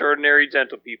 League of Extraordinary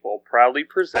Gentle People, proudly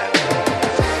present.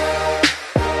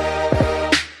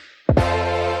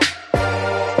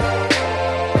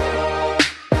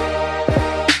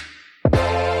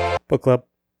 Book club.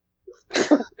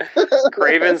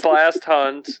 Kraven's Last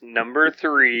Hunt, number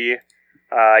 3.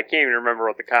 I can't even remember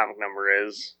what the comic number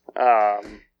is.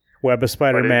 Web of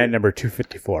Spider-Man, number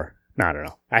 254. No, I don't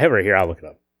know. I have it right here. I'll look it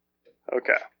up.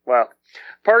 Okay. Well,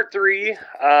 part 3,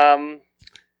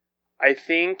 I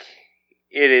think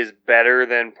it is better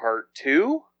than part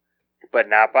 2, but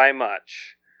not by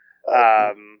much.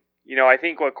 You know, I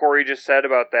think what Corey just said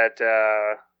about that,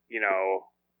 you know,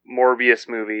 Morbius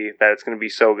movie, that it's going to be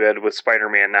so good with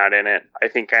Spider-Man not in it, I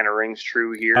think kind of rings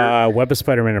true here. Web of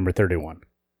Spider-Man number 31.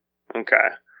 Okay.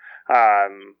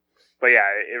 But yeah,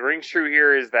 it rings true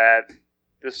here is that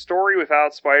the story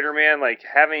without Spider-Man, like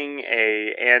having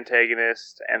a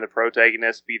antagonist and the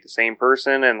protagonist be the same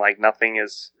person and like nothing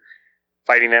is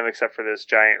fighting them except for this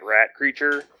giant rat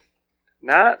creature,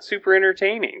 not super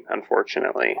entertaining,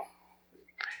 unfortunately.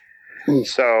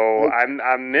 So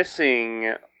I'm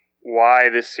missing why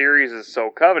this series is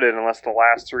so coveted unless the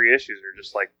last 3 issues are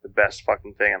just like the best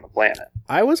fucking thing on the planet.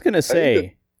 I was going to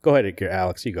say, go ahead,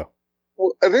 Alex, you go.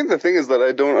 Well, I think the thing is that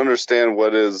I don't understand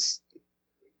what is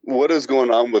going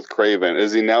on with Kraven.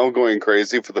 Is he now going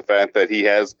crazy for the fact that he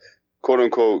has, quote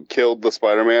unquote, killed the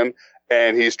Spider-Man,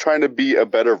 and he's trying to be a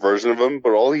better version of him,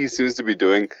 but all he seems to be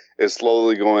doing is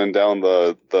slowly going down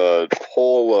the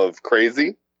hole of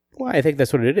crazy? Well, I think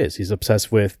that's what it is. He's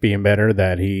obsessed with being better,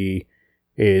 that he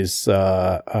is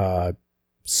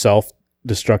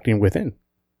self-destructing within.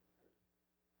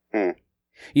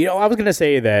 You know, I was going to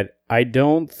say that I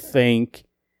don't think...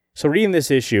 So reading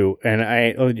this issue, and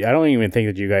I don't even think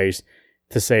that you guys,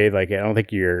 to say, like, I don't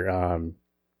think you're...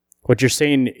 what you're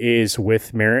saying is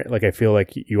with merit. Like, I feel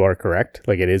like you are correct.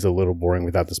 Like, it is a little boring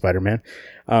without the Spider-Man.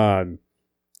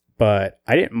 But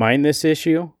I didn't mind this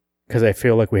issue, because I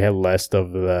feel like we had less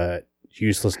of the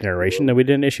useless narration that we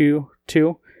did in issue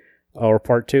 2, or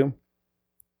part 2.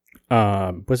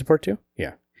 Was it part 2?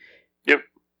 Yeah. Yep.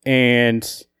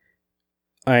 And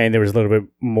there was a little bit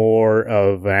more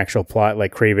of an actual plot,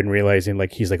 like Kraven realizing,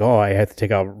 like, he's like, oh, I have to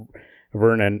take out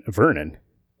Vermin,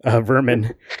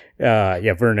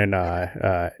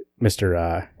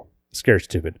 Mr. Scared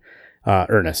Stupid,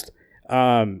 Ernest,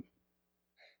 that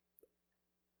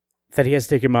he has to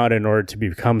take him out in order to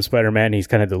become Spider-Man. He's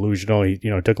kind of delusional. He,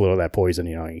 took a little of that poison,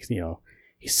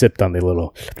 he sipped on the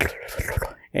little,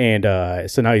 and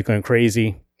so now he's going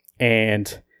crazy.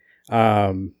 And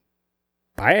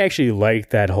I actually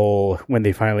liked that whole, when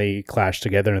they finally clashed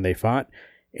together and they fought,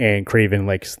 and Kraven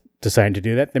decided to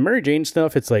do that. The Mary Jane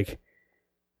stuff, it's like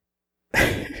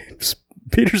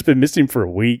Peter's been missing for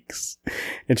weeks.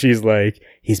 And she's like,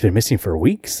 he's been missing for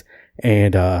weeks.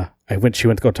 And she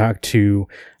went to go talk to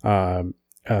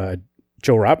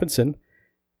Joe Robinson.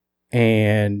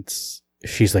 And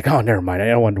she's like, oh, never mind. I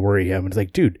don't want to worry him. And it's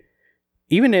like, dude,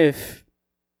 even if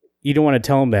you don't want to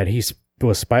tell him that he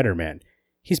was Spider-Man,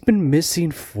 he's been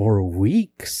missing for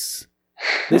weeks.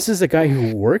 This is a guy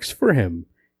who works for him.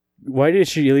 Why did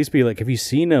she at least be like, have you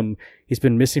seen him? He's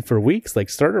been missing for weeks. Like,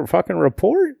 start a fucking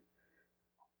report.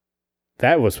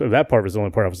 That part was the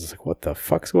only part I was just like, what the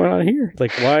fuck's going on here?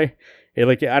 Like, why?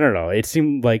 I don't know. It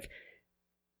seemed like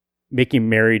making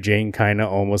Mary Jane kind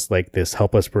of almost like this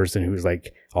helpless person who's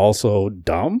like also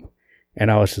dumb. And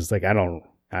I was just like, I don't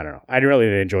know. I really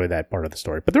didn't enjoy that part of the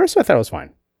story. But the rest of it I thought was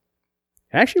fine.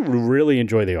 I actually really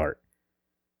enjoy the art.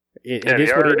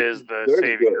 The art is the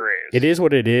saving grace. It is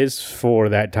what it is for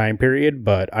that time period,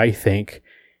 but I think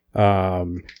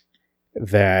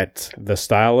that the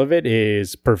style of it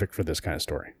is perfect for this kind of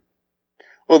story.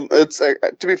 Well, it's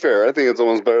to be fair, I think it's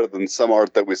almost better than some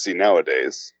art that we see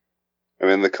nowadays. I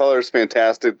mean, the color's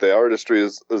fantastic. The artistry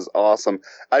is awesome.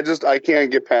 I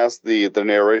can't get past the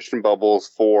narration bubbles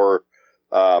for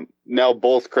now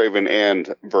both Kraven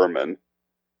and Vermin.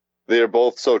 They're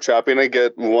both so choppy, and I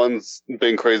get one's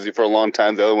been crazy for a long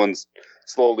time. The other one's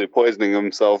slowly poisoning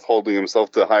himself, holding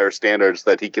himself to higher standards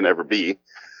that he can ever be.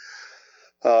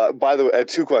 By the way, I had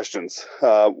 2 questions.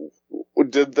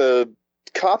 Did the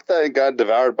cop that got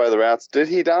devoured by the rats, did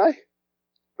he die?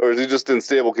 Or is he just in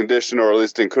stable condition, or at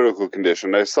least in critical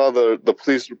condition? I saw the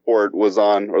police report was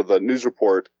on, or the news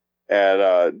report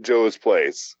at Joe's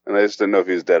place, and I just didn't know if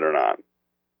he was dead or not.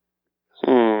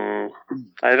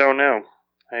 I don't know.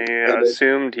 I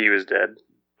assumed he was dead.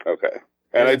 Okay.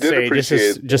 And I did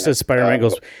appreciate... Just as Spider-Man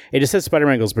goes... It just says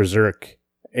Spider-Man goes berserk,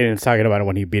 and it's talking about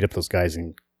when he beat up those guys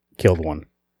and killed one.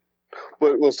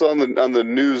 Well, so on the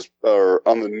news, or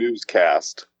on the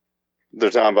newscast, they're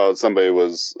talking about somebody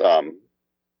was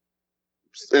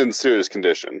in serious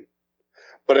condition.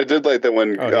 But I did like that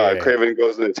when Kraven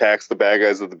goes and attacks the bad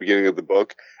guys at the beginning of the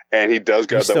book, and he does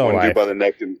grab that one dude by the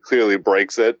neck and clearly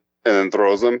breaks it, and then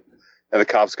throws him. And the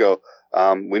cops go...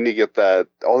 we need to get that.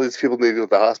 All these people need to go to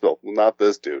the hospital. Well, not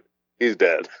this dude. He's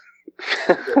dead.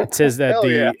 It says that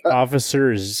the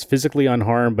officer is physically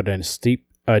unharmed, but in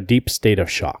a deep state of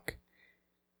shock.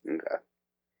 Okay.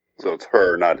 So it's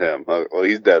her, not him. Well,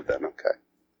 he's dead then. Okay.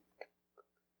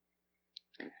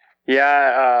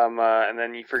 Yeah. And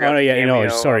then you forgot.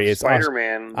 Sorry. It's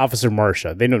Spider-Man. Officer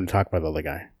Marsha. They don't talk about the other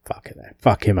guy.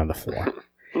 Fuck him on the floor.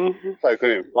 I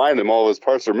couldn't even find him. All his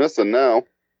parts are missing now.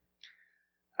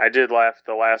 I did laugh.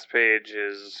 The last page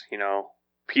is,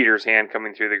 Peter's hand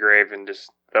coming through the grave, and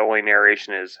just the only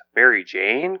narration is Mary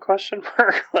Jane ?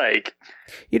 Like,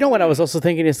 what I was also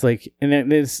thinking is like,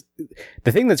 and it's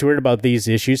the thing that's weird about these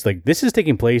issues. Like, this is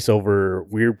taking place over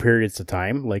weird periods of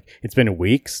time. Like, it's been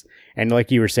weeks, and like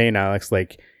you were saying, Alex,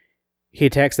 like he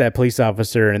attacks that police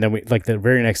officer, and then the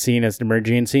very next scene is the Mary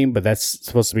Jane scene, but that's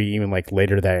supposed to be even like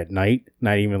later that night,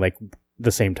 not even like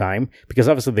the same time, because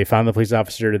obviously they found the police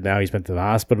officer and now he's been to the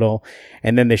hospital,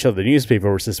 and then they show the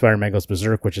newspaper which is Spider-Man Goes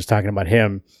Berserk, which is talking about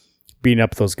him beating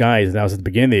up those guys, and that was at the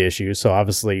beginning of the issue. So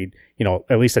obviously,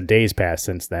 at least a day's passed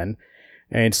since then,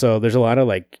 and so there's a lot of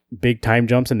like big time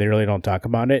jumps, and they really don't talk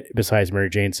about it besides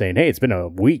Mary Jane saying, hey, it's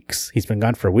been weeks, he's been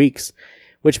gone for weeks,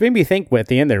 which made me think at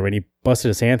the end there when he busted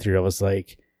his hand through, I was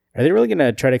like, are they really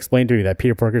gonna try to explain to me that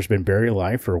Peter Parker's been buried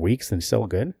alive for weeks and still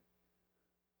good?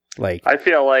 Like, I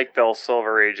feel like they'll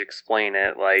Silver Age explain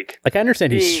it. Like I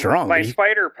understand he's strong. My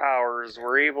spider powers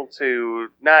were able to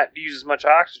not use as much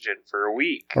oxygen for a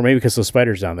week. Or maybe because those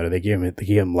spiders down there, they give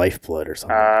him lifeblood or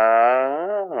something.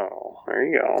 Oh, there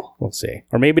you go. We'll see.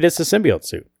 Or maybe it's a symbiote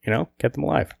suit. Kept them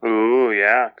alive. Ooh,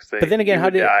 yeah. But then again, how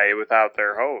did die without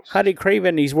their host? How did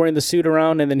Kraven? He's wearing the suit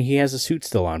around, and then he has the suit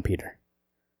still on. Peter.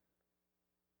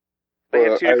 They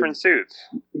have 2 different suits.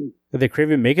 Did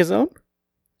Kraven make his own?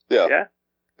 Yeah. Yeah.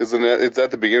 Isn't it? It's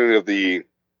at the beginning of the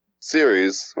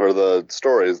series or the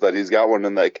stories that he's got one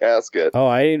in that casket. Oh,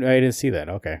 I didn't see that.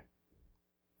 Okay.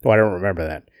 Oh, I don't remember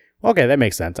that. Okay, that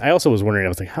makes sense. I also was wondering. I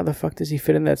was like, how the fuck does he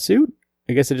fit in that suit?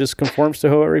 I guess it just conforms to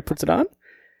whoever he puts it on.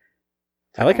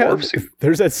 I like how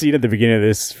there's that scene at the beginning of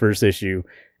this first issue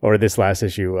or this last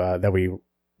issue that we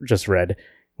just read,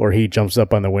 where he jumps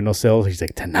up on the windowsill. He's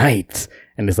like, tonight.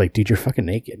 And it's like, dude, you're fucking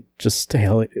naked. Just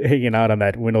hanging out on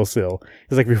that windowsill.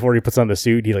 It's like before he puts on the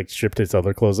suit, he like stripped his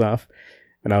other clothes off.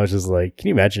 And I was just like, can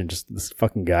you imagine just this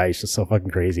fucking guy? He's just so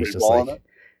fucking crazy. He's just like,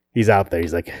 he's out there.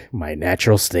 He's like, my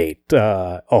natural state.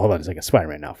 Hold on. It's like a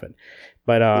Spider-Man outfit.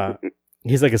 But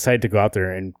he's like excited to go out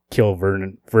there and kill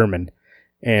Vermin.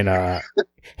 And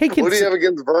hey, what do you have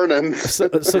against Vernon? so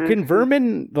can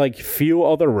Vermin like feel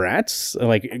other rats,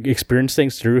 like experience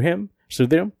things through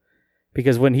them?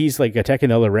 Because when he's like attacking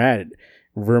the other rat,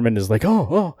 Vermin is like,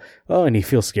 oh, and he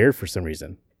feels scared for some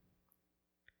reason.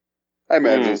 I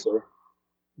imagine so.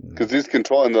 Because he's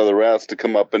controlling the other rats to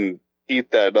come up and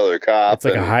eat that other cop. It's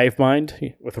like a hive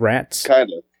mind with rats. Kind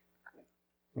of.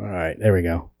 All right, there we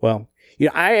go. Well,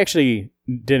 I actually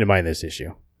didn't mind this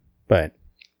issue, but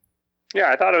yeah,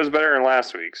 I thought it was better than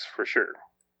last week's for sure.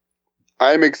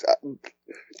 I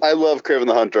love Kraven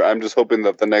the Hunter. I'm just hoping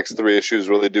that the next 3 issues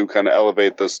really do kind of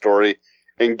elevate the story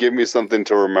and give me something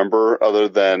to remember other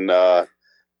than the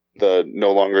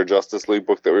No Longer Justice League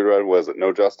book that we read. Was it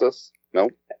No Justice? No.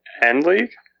 End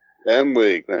League. End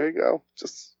League. There you go.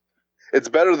 It's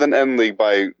better than End League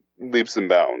by leaps and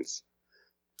bounds.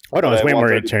 Oh no, it's way more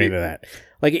entertaining than that.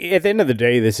 Like at the end of the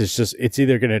day, this is just—it's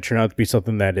either going to turn out to be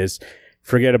something that is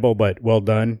forgettable but well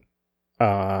done,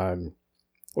 or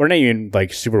not even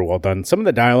like super well done. Some of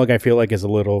the dialogue I feel like is a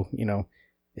little,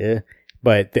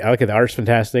 but I like it. The art's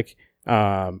fantastic.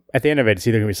 At the end of it, it's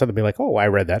either going to be something like, "Oh, I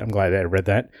read that. I'm glad I read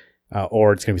that,"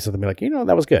 or it's going to be something like,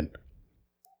 that was good.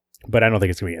 But I don't think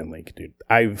it's going to be End League, dude.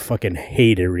 I fucking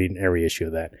hated reading every issue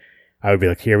of that. I would be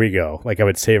like, here we go. Like I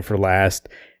would save it for last.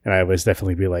 And I was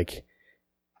definitely be like,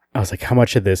 I was like, how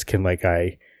much of this can like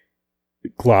I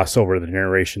gloss over the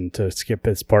narration to skip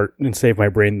this part and save my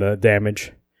brain the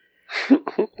damage? The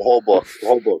whole book.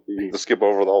 You can just skip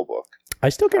over the whole book. I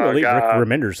still can't believe Rick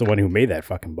Remender's the one who made that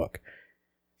fucking book.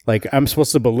 Like, I'm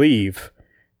supposed to believe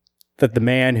that the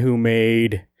man who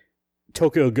made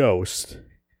Tokyo Ghost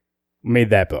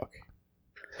made that book.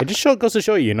 It just goes to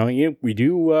show you, we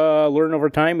do learn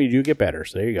over time. We do get better.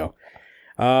 So there you go.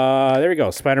 There we go.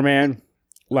 Spider-Man,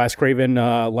 Last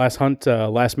Kraven, Last Hunt,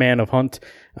 Last Man of Hunt,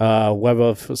 Web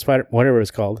of Spider, whatever it's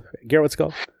called. Garrett, what's it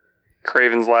called?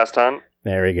 Kraven's Last Hunt.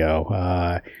 There we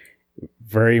go.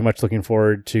 Very much looking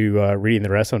forward to reading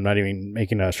the rest. I'm not even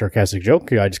making a sarcastic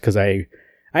joke, just because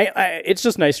it's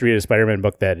just nice to read a Spider-Man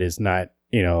book that is not,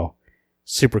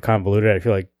 super convoluted. I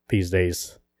feel like these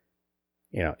days,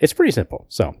 it's pretty simple.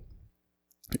 So,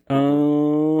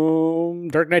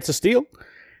 Dark Knights of Steel.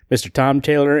 Mr. Tom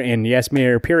Taylor and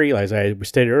Yasmir Puri, as I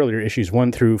stated earlier, issues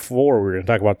 1 through 4 we're going to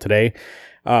talk about today.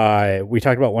 We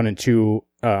talked about 1 and 2.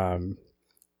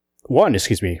 1,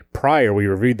 prior. We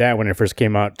reviewed that when it first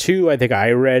came out. 2, I think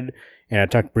I read, and I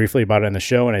talked briefly about it on the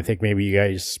show, and I think maybe you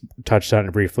guys touched on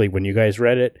it briefly when you guys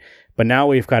read it. But now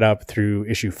we've got up through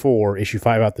issue 4, issue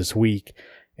 5 out this week.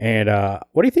 And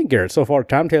what do you think, Garrett? So far,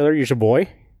 Tom Taylor, he's your boy.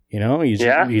 He's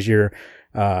your...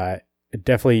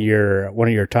 definitely one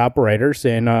of your top writers,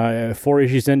 and 4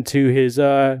 issues into his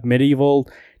medieval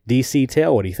DC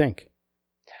tale. What do you think?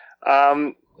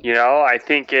 I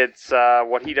think it's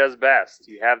what he does best.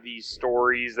 You have these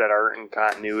stories that are in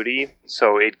continuity,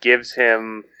 so it gives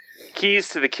him keys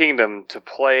to the kingdom to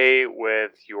play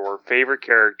with your favorite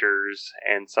characters,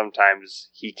 and sometimes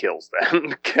he kills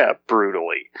them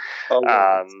brutally.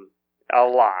 A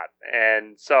lot.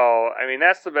 And so,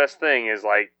 that's the best thing is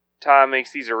like, Tom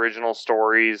makes these original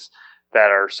stories that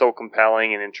are so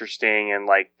compelling and interesting, and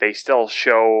like they still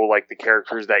show like the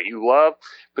characters that you love,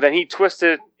 but then he twists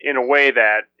it in a way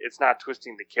that it's not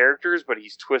twisting the characters, but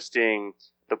he's twisting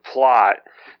the plot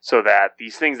so that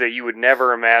these things that you would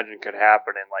never imagine could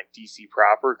happen in like DC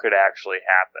proper could actually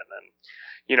happen.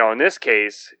 And in this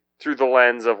case, through the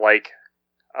lens of like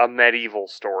a medieval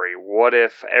story, what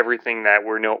if everything that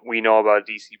we know about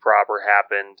DC proper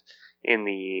happened in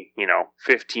the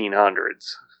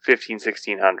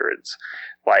 1600s.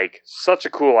 Like, such a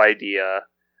cool idea.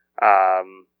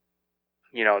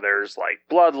 There's like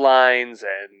bloodlines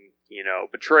and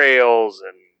betrayals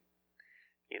and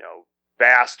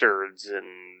bastards and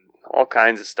all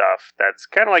kinds of stuff. That's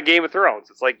kind of like Game of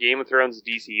Thrones. It's like Game of Thrones'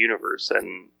 DC universe,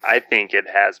 and I think it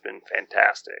has been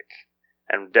fantastic.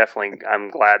 And definitely,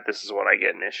 I'm glad this is what I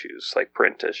get in issues, like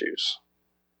print issues.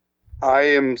 I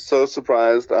am so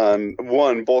surprised on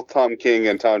both Tom King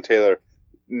and Tom Taylor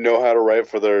know how to write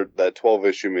for that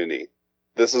 12-issue mini.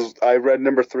 I read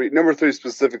number 3. Number 3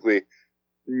 specifically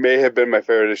may have been my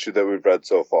favorite issue that we've read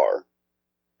so far.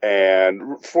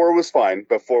 And 4 was fine,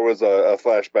 but 4 was a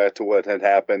flashback to what had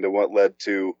happened and what led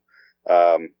to,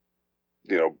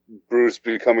 Bruce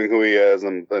becoming who he is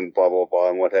and blah, blah, blah,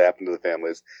 and what happened to the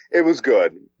families. It was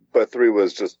good, but 3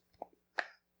 was just...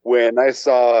 When I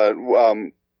saw...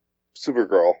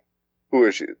 Supergirl. Who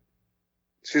is she?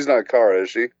 She's not Kara, is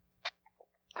she?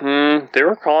 They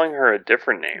were calling her a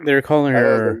different name. They were calling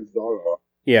her Zara.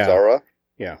 Yeah. Zara?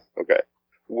 Yeah. Okay.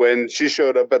 When she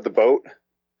showed up at the boat,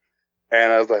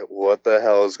 and I was like, what the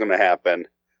hell is going to happen?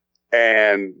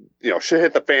 And, shit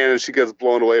hit the fan and she gets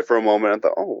blown away for a moment. I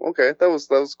thought, oh, okay, that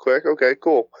was quick. Okay,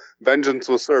 cool. Vengeance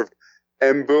was served.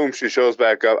 And boom, she shows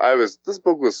back up. This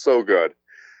book was so good.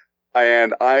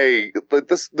 And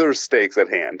there's stakes at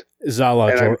hand.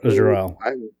 Zala Jor-El.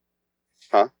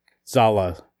 Huh?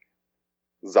 Zala.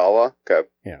 Okay.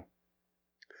 Yeah.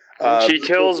 She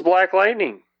kills Black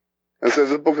Lightning. And so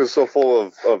this book is so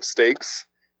full of stakes.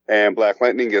 And Black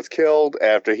Lightning gets killed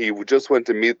after he just went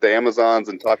to meet the Amazons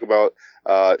and talk about,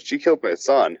 she killed my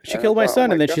son. She killed my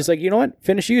son, and then she's like, you know what?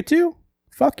 Finish you too?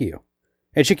 Fuck you.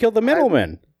 And she killed the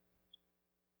middleman.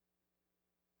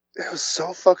 It was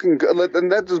so fucking good.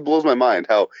 And that just blows my mind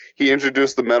how he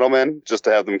introduced the middlemen just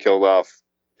to have them killed off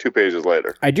 2 pages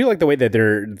later. I do like the way that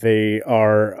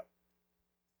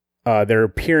their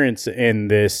appearance in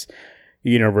this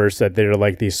universe, that they're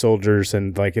like these soldiers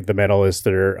and like the metal is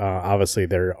their obviously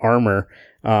their armor.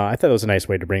 I thought it was a nice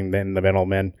way to bring in the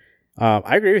metalmen.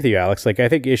 I agree with you, Alex. Like, I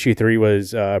think issue 3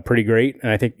 was pretty great,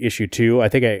 and I think issue 2,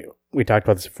 we talked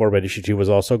about this before, but issue 2 was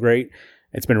also great.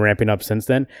 It's been ramping up since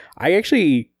then. I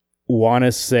actually want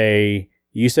to say,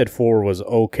 you said 4 was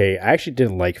okay. I actually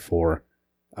didn't like 4.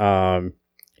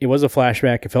 It was a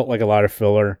flashback. It felt like a lot of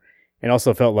filler, and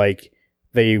also felt like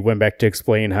they went back to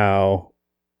explain how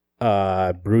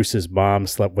Bruce's mom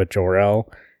slept with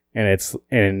Jor-El,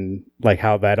 and like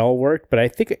how that all worked. But I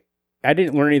think I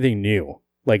didn't learn anything new.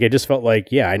 Like, it just felt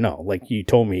like, yeah, I know. Like, you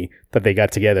told me that they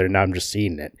got together, and now I'm just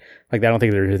seeing it. Like, I don't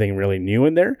think there's anything really new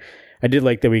in there. I did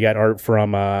like that we got art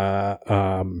from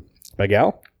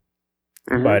Miguel,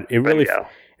 but it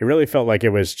really felt like it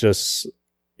was just,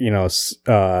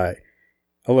 a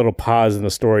little pause in the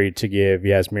story to give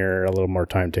Yasmir a little more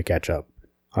time to catch up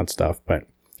on stuff. But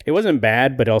it wasn't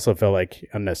bad, but it also felt like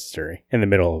unnecessary in the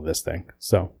middle of this thing.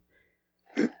 So,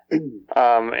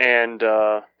 and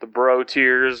the bro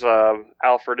tears,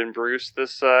 Alfred and Bruce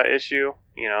this issue,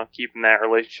 keeping that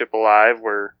relationship alive,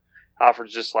 where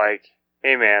Alfred's just like,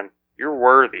 hey man, you're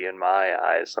worthy in my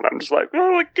eyes. And I'm just like,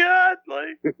 oh my god,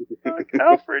 like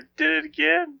Alfred did it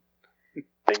again.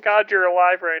 Thank God you're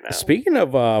alive right now. Speaking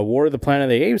of War of the Planet of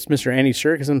the Apes, Mr. Andy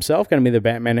Serkis himself going to be the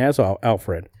Batman as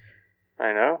Alfred.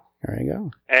 I know. There you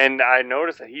go. And I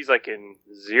noticed that he's like in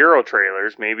 0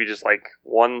 trailers, maybe just like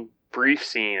one brief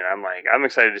scene. And I'm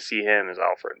excited to see him as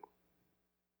Alfred.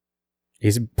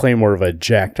 He's playing more of a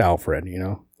jacked Alfred,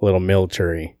 a little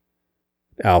military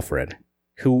Alfred.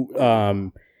 Who,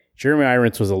 Jeremy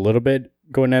Irons was a little bit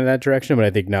going in that direction, but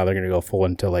I think now they're going to go full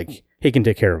into like, he can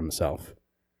take care of himself.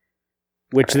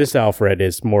 Which this Alfred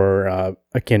is more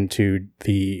akin to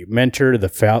the mentor, the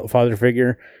father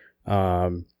figure.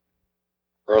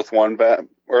 Earth One Batman.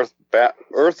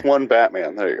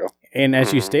 There you go. And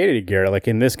as you stated, Garrett, like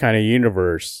in this kind of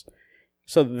universe,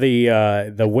 so the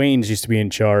Waynes used to be in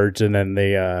charge, and then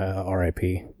they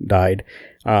R.I.P. died,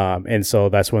 and so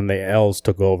that's when the L's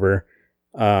took over,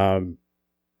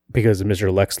 because of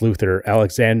Mr. Lex Luthor.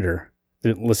 Alexander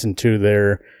didn't listen to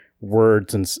their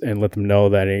words and let them know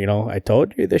that, I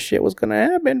told you this shit was gonna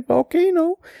happen,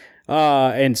 volcano.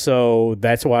 And so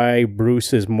that's why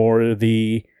Bruce is more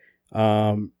the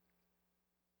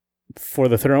for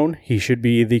the throne. He should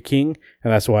be the king,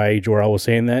 and that's why Jor-El was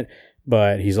saying that.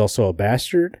 But he's also a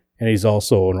bastard, and he's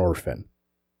also an orphan.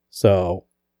 So,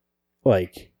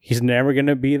 like, he's never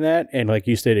gonna be that. And like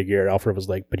you stated, Garrett, Alfred was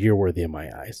like, "But you're worthy in my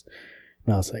eyes."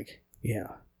 And I was like, "Yeah,"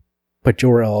 but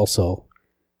Jor-El also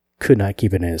could not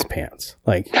keep it in his pants.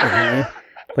 Like,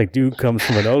 like, dude comes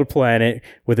from another planet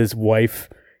with his wife.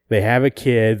 They have a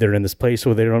kid. They're in this place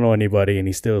where they don't know anybody, and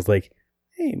he still is like,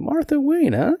 "Hey, Martha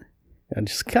Wayne, huh?" And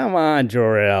just, come on,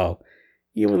 Jor-El.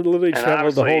 You would literally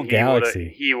travel the whole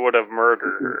galaxy. He would have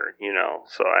murdered her,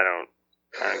 So I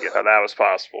don't get how that was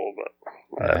possible, but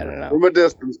I don't know. From a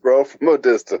distance, bro. From a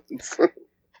distance.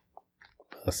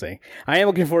 Let's see. I am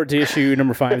looking forward to issue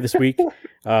number 5 this week,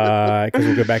 because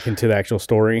we'll go back into the actual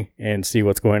story and see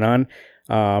what's going on.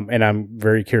 And I'm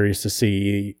very curious to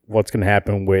see what's going to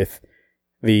happen with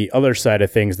the other side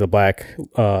of things, the Black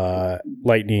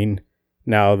Lightning,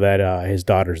 now that his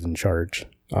daughter's in charge.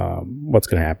 What's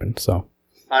going to happen? So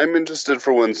I'm interested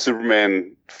for when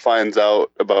Superman finds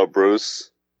out about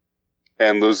Bruce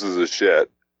and loses his shit.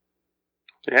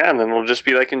 Yeah, and then it'll just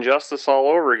be like Injustice all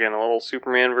over again, a little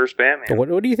Superman versus Batman.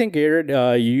 What do you think,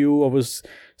 Garrett? You was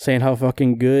saying how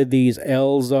fucking good these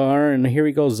L's are, and here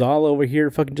we go, Zala over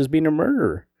here fucking just being a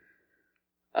murderer.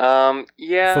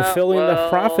 Yeah. Fulfilling the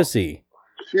prophecy.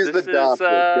 She's the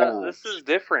doctor. This is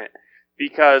different,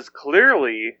 because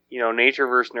clearly, nature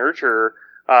versus nurture,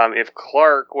 if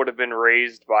Clark would have been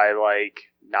raised by, like,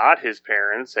 not his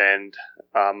parents, and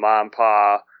Mom,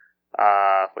 Pa,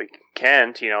 like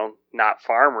Kent, not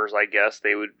farmers, I guess.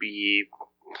 They would be,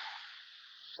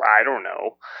 I don't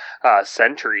know,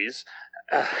 sentries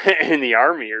in the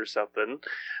army or something.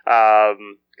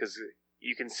 Because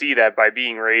you can see that by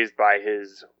being raised by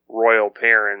his royal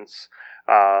parents,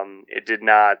 it did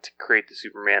not create the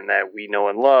Superman that we know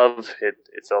and love.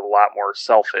 It's a lot more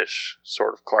selfish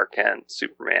sort of Clark Kent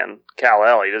Superman.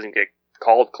 Kal-El, he doesn't get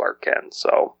called Clark Kent,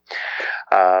 so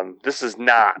this is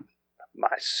not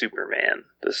my Superman.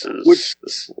 This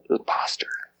is imposter.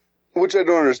 Which I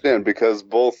don't understand, because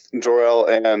both Jor-El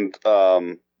and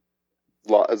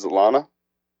is it Lana?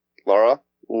 Lara?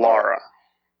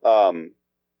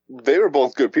 They were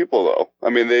both good people, though. I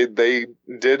mean, they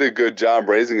did a good job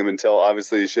raising him until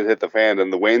obviously shit hit the fan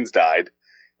and the Waynes died,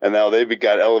 and now they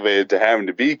got elevated to having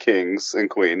to be kings and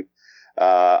queen.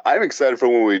 I'm excited for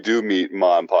when we do meet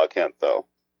Ma and Pa Kent, though.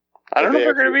 I don't know if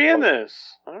they're going to be in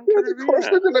this. Of course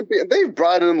they're going to be. They've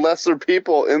brought in lesser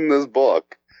people in this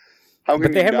book. How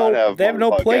can they have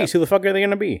no place. Who the fuck are they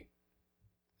going to be?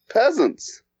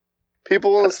 Peasants.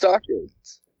 People in the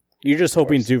stockyards. You're just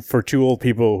hoping for two old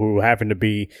people who happen to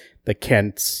be the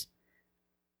Kents.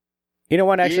 You know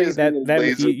what?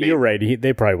 Actually, you're right.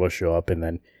 They probably will show up and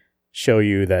then show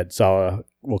you that Zala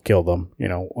will kill them.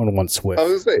 On one swift. I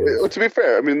was going to say, to be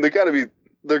fair, I mean, they're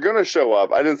going to show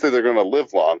up. I didn't say they're going to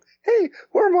live long. Hey,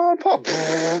 where are Mom and Pop?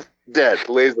 Dead,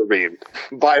 laser beamed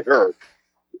by her.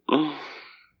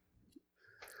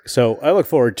 So I look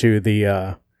forward to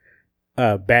the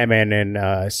Batman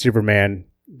and Superman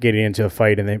getting into a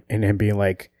fight and him being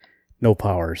like, no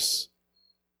powers,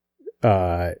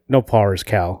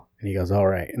 Cal. And he goes, all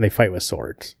right. And they fight with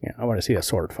swords. Yeah, I want to see a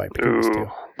sword fight between these two.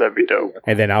 That'd be dope.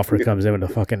 And then Alfred comes in with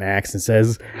a fucking axe and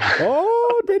says,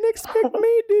 oh, didn't expect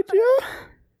me, did you?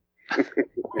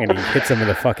 And he hits him in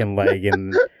the fucking leg.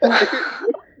 And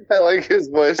I like his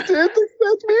voice. Didn't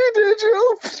expect me, did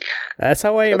you? That's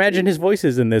how I imagine his voice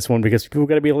is in this one, because people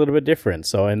got to be a little bit different.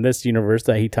 So in this universe,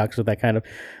 that he talks with that kind of,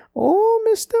 oh,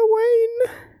 Mr.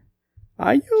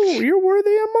 Wayne, you're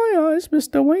worthy of my eyes,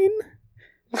 Mr. Wayne.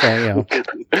 So,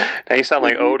 now you sound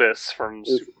like Otis from...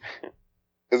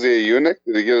 Is he a eunuch?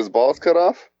 Did he get his balls cut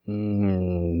off?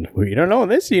 We don't know in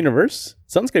this universe.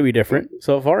 Something's going to be different.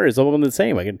 So far, it's all the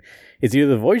same. It's either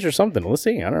the voice or something. Let's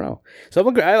see. I don't know. So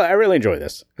I really enjoy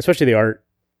this, especially the art.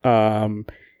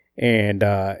 And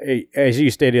as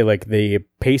you stated, like the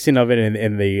pacing of it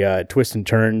and the twists and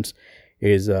turns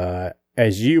is,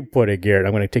 as you put it, Garrett,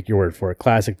 I'm going to take your word for it,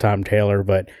 classic Tom Taylor.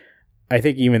 But I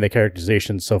think even the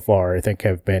characterizations so far, I think,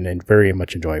 have been very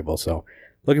much enjoyable. So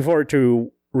looking forward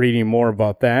to reading more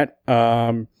about that.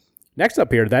 Next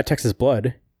up here, That Texas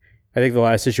Blood. I think the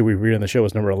last issue we read on the show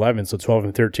was number 11, so 12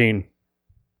 and 13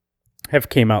 have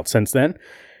came out since then.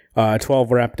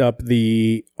 12 wrapped up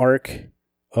the arc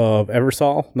of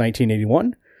Eversol,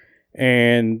 1981,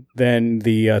 and then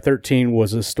the 13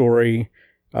 was a story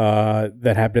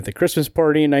that happened at the Christmas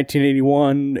party in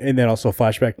 1981, and then also a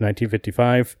flashback to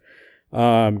 1955.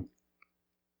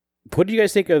 What do you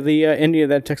guys think of the ending of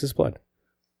That Texas Blood?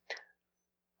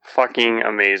 Fucking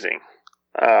amazing.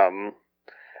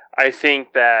 I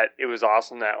think that it was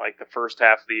awesome that like the first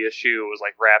half of the issue was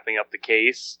like wrapping up the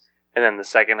case, and then the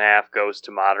second half goes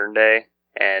to modern day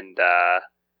and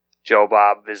Joe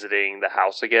Bob visiting the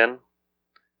house again.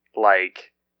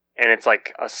 Like, and it's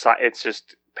like it's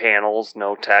just panels,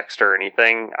 no text or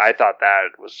anything. I thought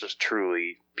that was just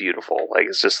truly beautiful. Like,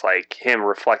 it's just like him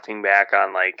reflecting back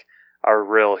on like a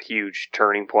real huge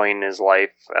turning point in his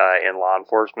life in law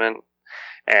enforcement,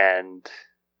 and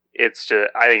it's just,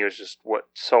 I think it was just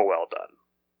so well done.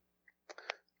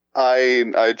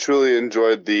 I truly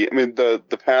enjoyed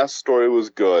the past story was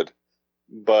good,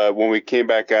 but when we came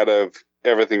back out of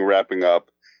everything wrapping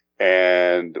up,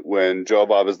 and when Joe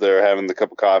Bob is there having the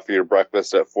cup of coffee or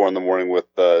breakfast at 4 a.m. with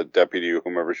the deputy,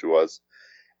 whomever she was,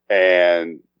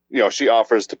 and she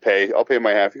offers to pay. I'll pay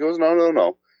my half. He goes,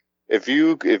 no. If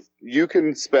you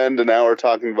can spend an hour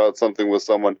talking about something with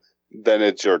someone, then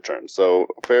it's your turn. So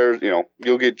fair,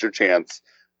 you'll get your chance,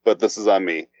 but this is on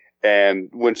me. And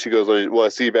when she goes, well, I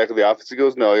see you back at the office. He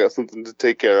goes, no, I got something to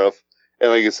take care of. And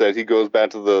like I said, he goes back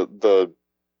to the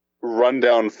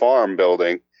rundown farm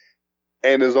building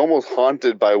and is almost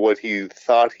haunted by what he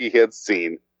thought he had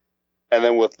seen. And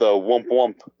then with the whoomp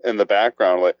whoomp in the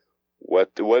background, like,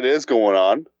 what is going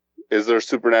on? Is there a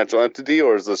supernatural entity,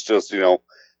 or is this just,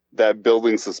 that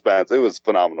building suspense? It was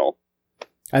phenomenal.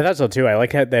 I thought so too. I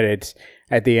like that it's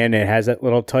at the end. It has that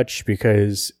little touch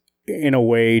because, in a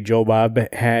way, Joe Bob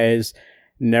has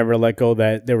never let go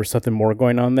that there was something more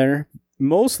going on there.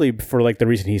 Mostly for like the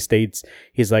reason he states,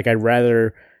 he's like, I'd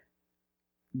rather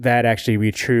that actually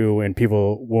be true, and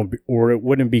people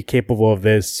wouldn't be capable of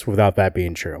this without that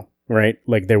being true, right?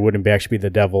 Like there wouldn't actually be the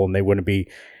devil, and they wouldn't be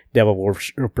devil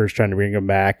worshippers trying to bring him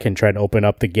back and trying to open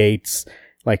up the gates.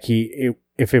 Like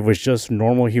if it was just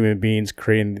normal human beings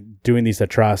doing these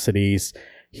atrocities,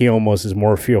 he almost is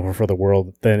more fearful for the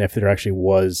world than if there actually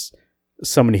was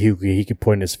somebody who he could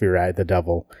point his spear at, the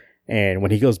devil. And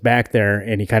when he goes back there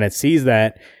and he kind of sees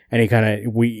that, and he kind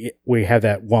of we have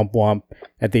that womp womp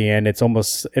at the end. It's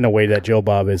almost in a way that Joe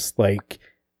Bob is like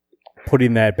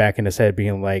putting that back in his head,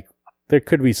 being like, there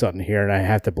could be something here, and I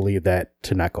have to believe that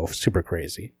to not go super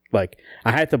crazy. Like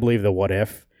I have to believe the what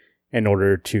if in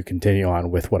order to continue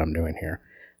on with what I'm doing here.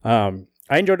 I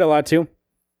enjoyed it a lot too.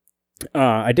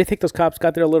 I did think those cops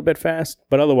got there a little bit fast,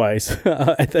 but otherwise,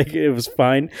 I think it was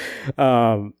fine.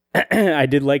 I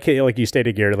did like it, like you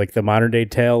stated, Garrett, like the modern day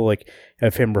tale, like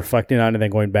of him reflecting on it and then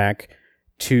going back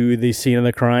to the scene of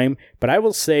the crime. But I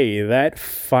will say that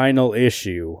final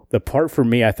issue, the part for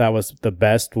me I thought was the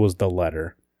best was the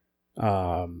letter.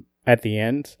 At the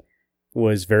end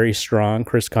was very strong.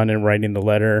 Chris Condon writing the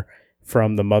letter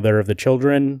from the mother of the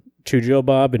children to Joe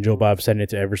Bob, and Joe Bob sending it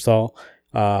to Eversol.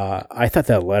 I thought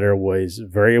that letter was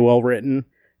very well written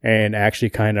and actually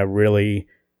kind of really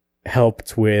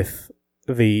helped with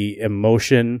the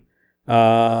emotion,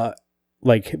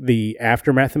 like the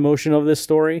aftermath emotion of this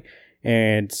story.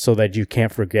 And so that you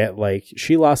can't forget, like,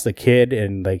 she lost a kid,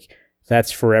 and like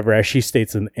that's forever, as she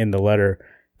states in the letter,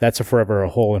 that's a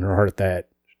hole in her heart that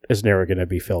is never going to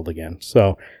be filled again.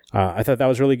 So I thought that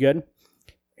was really good.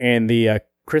 And the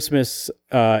Christmas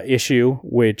issue,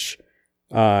 which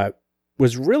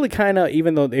was really kind of,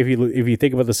 even though if you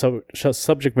think about the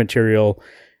subject material,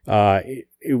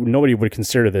 nobody would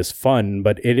consider this fun,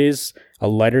 but it is a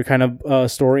lighter kind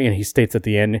of story. And he states at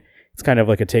the end, it's kind of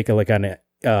like a take on an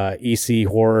EC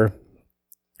horror,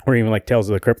 or even like Tales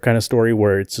of the Crypt kind of story,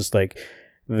 where it's just like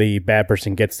the bad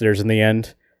person gets theirs in the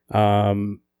end.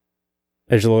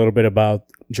 There's a little bit about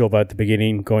Joe Bob at the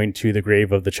beginning going to the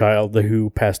grave of the child who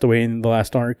passed away in the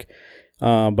last arc.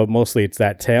 But mostly it's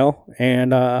that tale,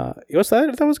 and it was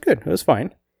that was good. It was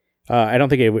fine. I don't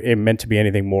think it meant to be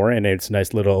anything more, and it's a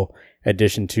nice little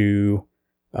addition to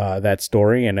that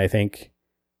story. And I think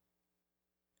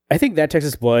that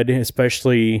Texas Blood,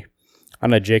 especially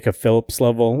on a Jacob Phillips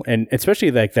level, and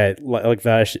especially like that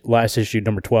last issue,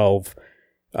 number 12.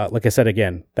 Like I said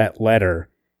again, that letter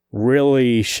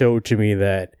really showed to me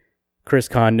that Chris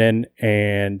Condon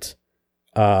and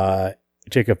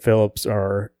Jacob Phillips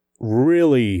are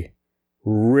really,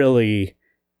 really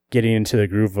getting into the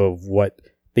groove of what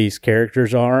these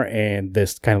characters are and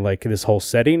this kind of like this whole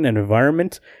setting and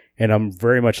environment. And I'm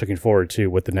very much looking forward to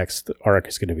what the next arc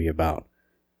is going to be about.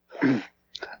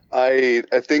 I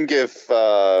think if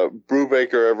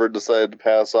Brubaker ever decided to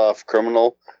pass off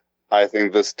Criminal, I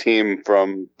think this team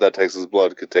from that Texas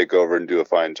Blood could take over and do a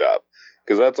fine job.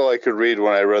 Because that's all I could read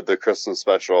when I read the Christmas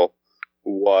special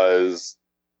was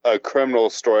a criminal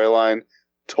storyline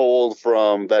told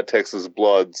from that Texas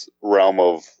Blood's realm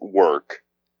of work.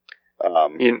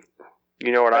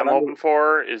 You know what I'm hoping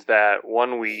for is that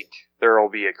 1 week there will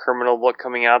be a criminal book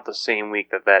coming out the same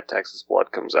week that Texas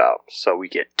Blood comes out. So we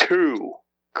get 2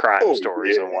 crime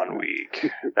stories in 1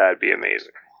 week. That'd be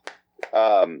amazing.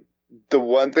 The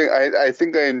one thing I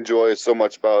think I enjoy so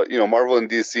much about, Marvel and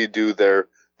DC do their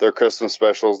Christmas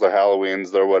specials, their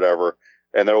Halloweens, their whatever,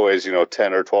 and they're always,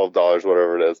 $10 or $12,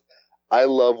 whatever it is. I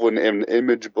love when an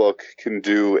Image book can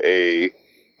do a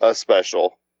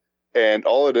special, and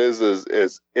all it is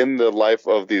in the life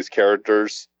of these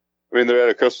characters. I mean, they're at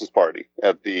a Christmas party,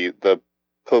 at the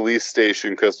police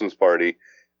station Christmas party,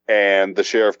 and the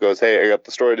sheriff goes, "Hey, I got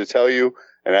the story to tell you,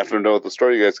 and after I know the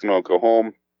story, you guys can all go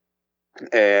home."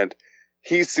 And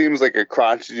he seems like a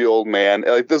crotchety old man.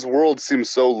 Like, this world seems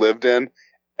so lived in,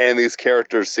 and these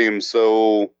characters seem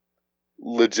so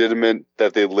legitimate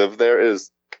that they live there. It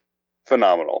is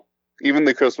phenomenal. Even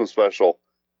the Christmas special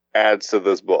adds to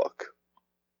this book.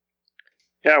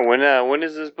 Yeah, when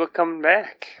is this book coming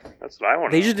back? That's what I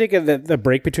want to know. They usually take the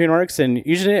break between arcs, and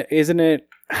usually, isn't it?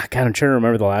 God, I'm trying to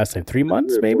remember the last time. 3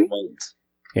 months, maybe? 4 months.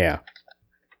 Yeah.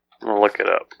 I'll look it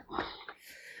up.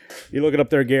 You look it up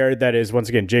there, Garrett. That is, once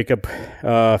again, Jacob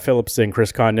Phillips and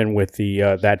Chris Condon with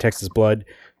the That Texas Blood.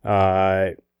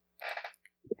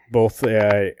 Both,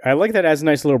 I like that as a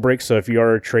nice little break. So if you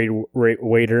are a trade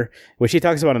waiter, which he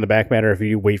talks about in the back matter, if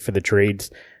you wait for the trades,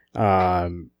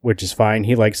 which is fine.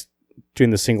 He likes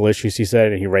doing the single issues, he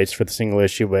said, and he writes for the single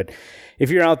issue. But if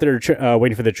you're out there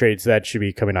waiting for the trades, that should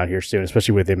be coming out here soon,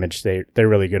 especially with Image. They're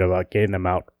really good about getting them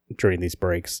out during these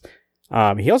breaks.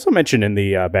 He also mentioned in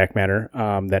the back matter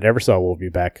that Eversol will be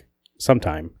back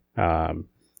sometime. And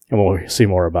and we'll see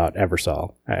more about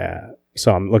Eversol.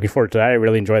 So I'm looking forward to that. I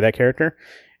really enjoy that character,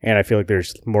 and I feel like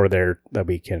there's more there that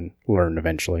we can learn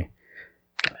eventually.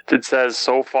 It says,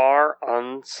 so far,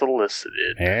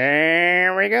 unsolicited.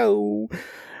 There we go.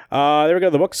 There we go.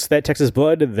 The books, that Texas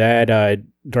Blood, that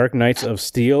Dark Knights of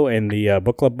Steel, and the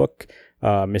book club book,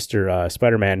 Mr.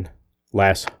 Spider-Man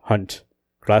Last Hunt.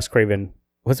 Last Craven.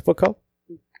 What's the book called?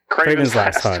 Craven's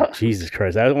Last Hunt. Jesus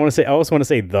Christ. I always want to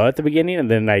say the at the beginning,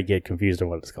 and then I get confused on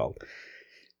what it's called.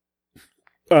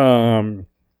 I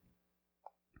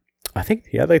think,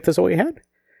 like that's all we had.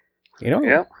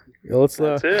 Yeah. Let's,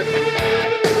 that's it.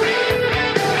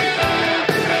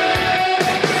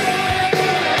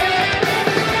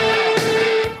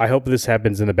 I hope this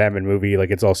happens in the Batman movie, like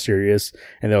it's all serious,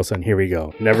 and then all of a sudden, here we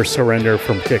go. Never Surrender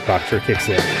from Kickboxer kicks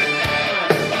in.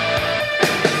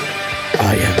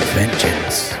 I am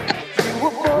vengeance. You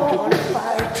were born a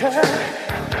fighter.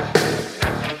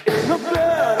 In the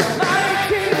blood of my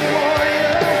king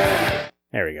warrior.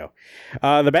 There we go.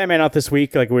 The Batman out this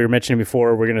week, like we were mentioning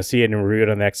before, we're going to see it and review it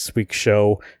on next week's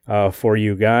show for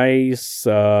you guys.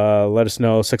 Let us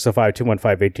know,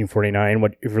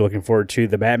 605-215-1849, if you're looking forward to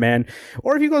The Batman.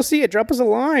 Or if you go see it, drop us a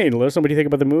line. Let us know what you think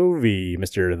about the movie.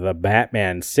 Mr. The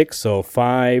Batman,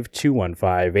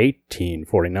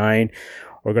 605-215-1849.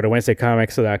 Or go to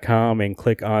WednesdayComics.com and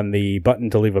click on the button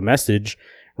to leave a message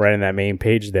right on that main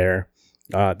page there.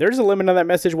 There's a limit on that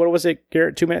message. What was it,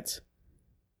 Garrett? 2 minutes?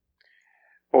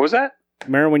 What was that?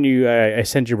 Remember when you I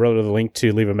sent your brother the link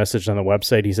to leave a message on the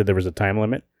website? He said there was a time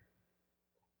limit.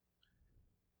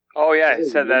 Oh, yeah. He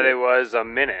said that it was a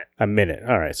minute. A minute.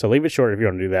 All right. So leave it short if you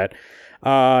want to do that.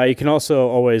 You can also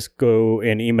always go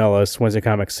and email us,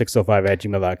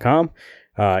 WednesdayComics605@gmail.com.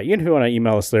 Even if you want to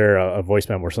email us there, a voice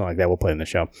memo or something like that, we'll play in the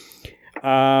show.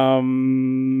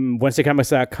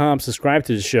 WednesdayComics.com. Subscribe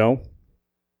to the show.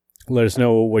 Let us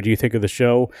know what you think of the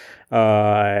show.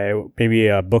 Maybe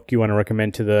a book you want to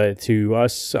recommend to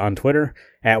us on Twitter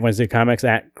at Wednesday Comics,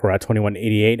 at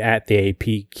Karat2188, at the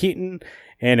AP Keaton,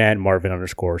 and at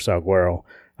Marvin_Salguero.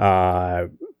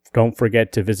 Don't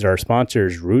forget to visit our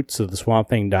sponsors,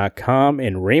 rootsoftheswampthing.com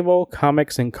and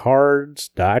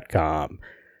rainbowcomicsandcards.com.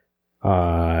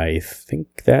 I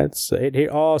think that's it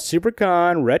here. Oh,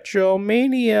 SuperCon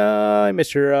Retromania,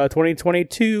 Mr.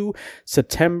 2022,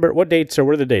 September. What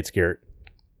are the dates, Garrett?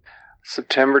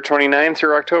 September 29th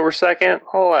through October 2nd.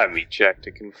 Oh, let me check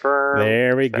to confirm.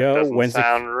 There we go. Wednesday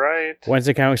sound right.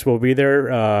 Wednesday Comics will be there.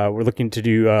 We're looking to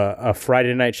do a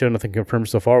Friday night show. Nothing confirmed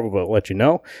so far, but we'll let you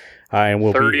know. And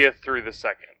we'll 30th through the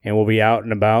 2nd. And we'll be out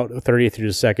and about 30th through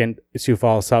the 2nd, Sioux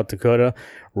Falls, South Dakota.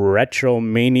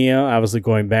 Retromania, obviously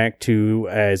going back to,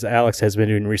 as Alex has been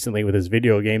doing recently with his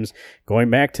video games, going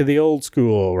back to the old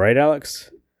school, right, Alex?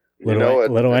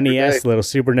 Little NES, little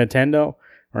Super Nintendo,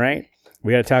 right?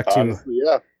 We got to talk to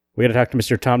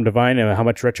Mr. Tom Devine and how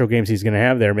much retro games he's going to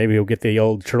have there. Maybe he'll get the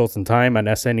old Turtles in Time on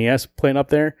SNES playing up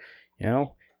there.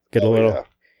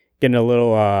 Getting a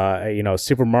little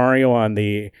Super Mario on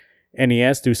the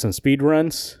NES, do some speed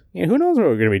runs. Who knows what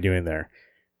we're going to be doing there.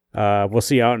 We'll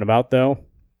see you out and about, though,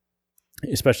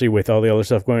 especially with all the other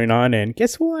stuff going on. And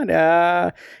guess what?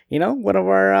 One of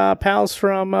our pals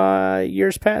from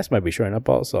years past might be showing up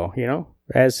also,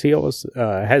 as he always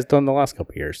has done the last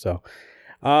couple of years. So,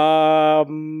 they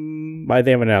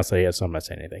haven't announced that yet, so I'm not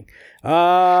saying anything.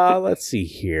 Let's see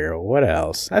here. What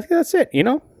else? I think that's it,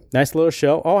 Nice little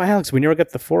show. Oh, Alex, we never got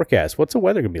the forecast. What's the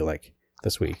weather going to be like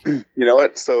this week? You know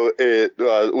what? So it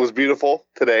was beautiful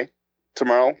today.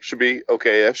 Tomorrow should be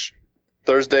okay-ish.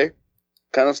 Thursday,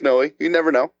 kind of snowy. You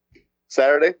never know.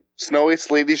 Saturday, snowy,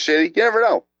 sleety, shitty. You never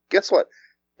know. Guess what?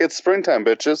 It's springtime,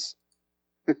 bitches.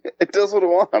 It does what it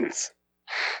wants.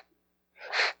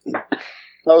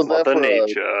 How's that for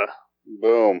nature?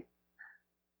 Boom.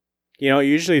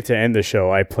 Usually to end the show,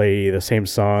 I play the same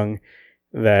song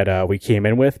that we came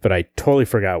in with, but I totally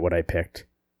forgot what I picked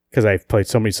because I've played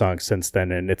so many songs since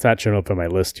then, and it's not showing up on my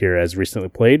list here as recently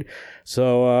played.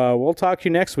 So we'll talk to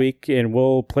you next week, and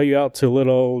we'll play you out to a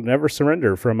little Never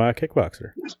Surrender from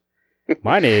Kickboxer.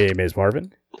 My name is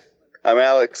Marvin. I'm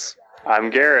Alex. I'm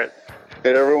Garrett.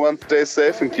 And everyone stay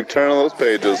safe and keep turning those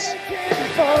pages.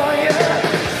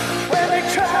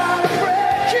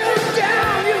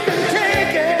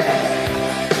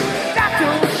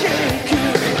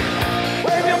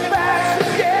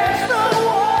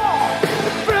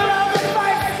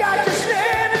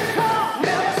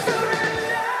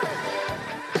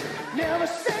 Never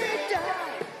say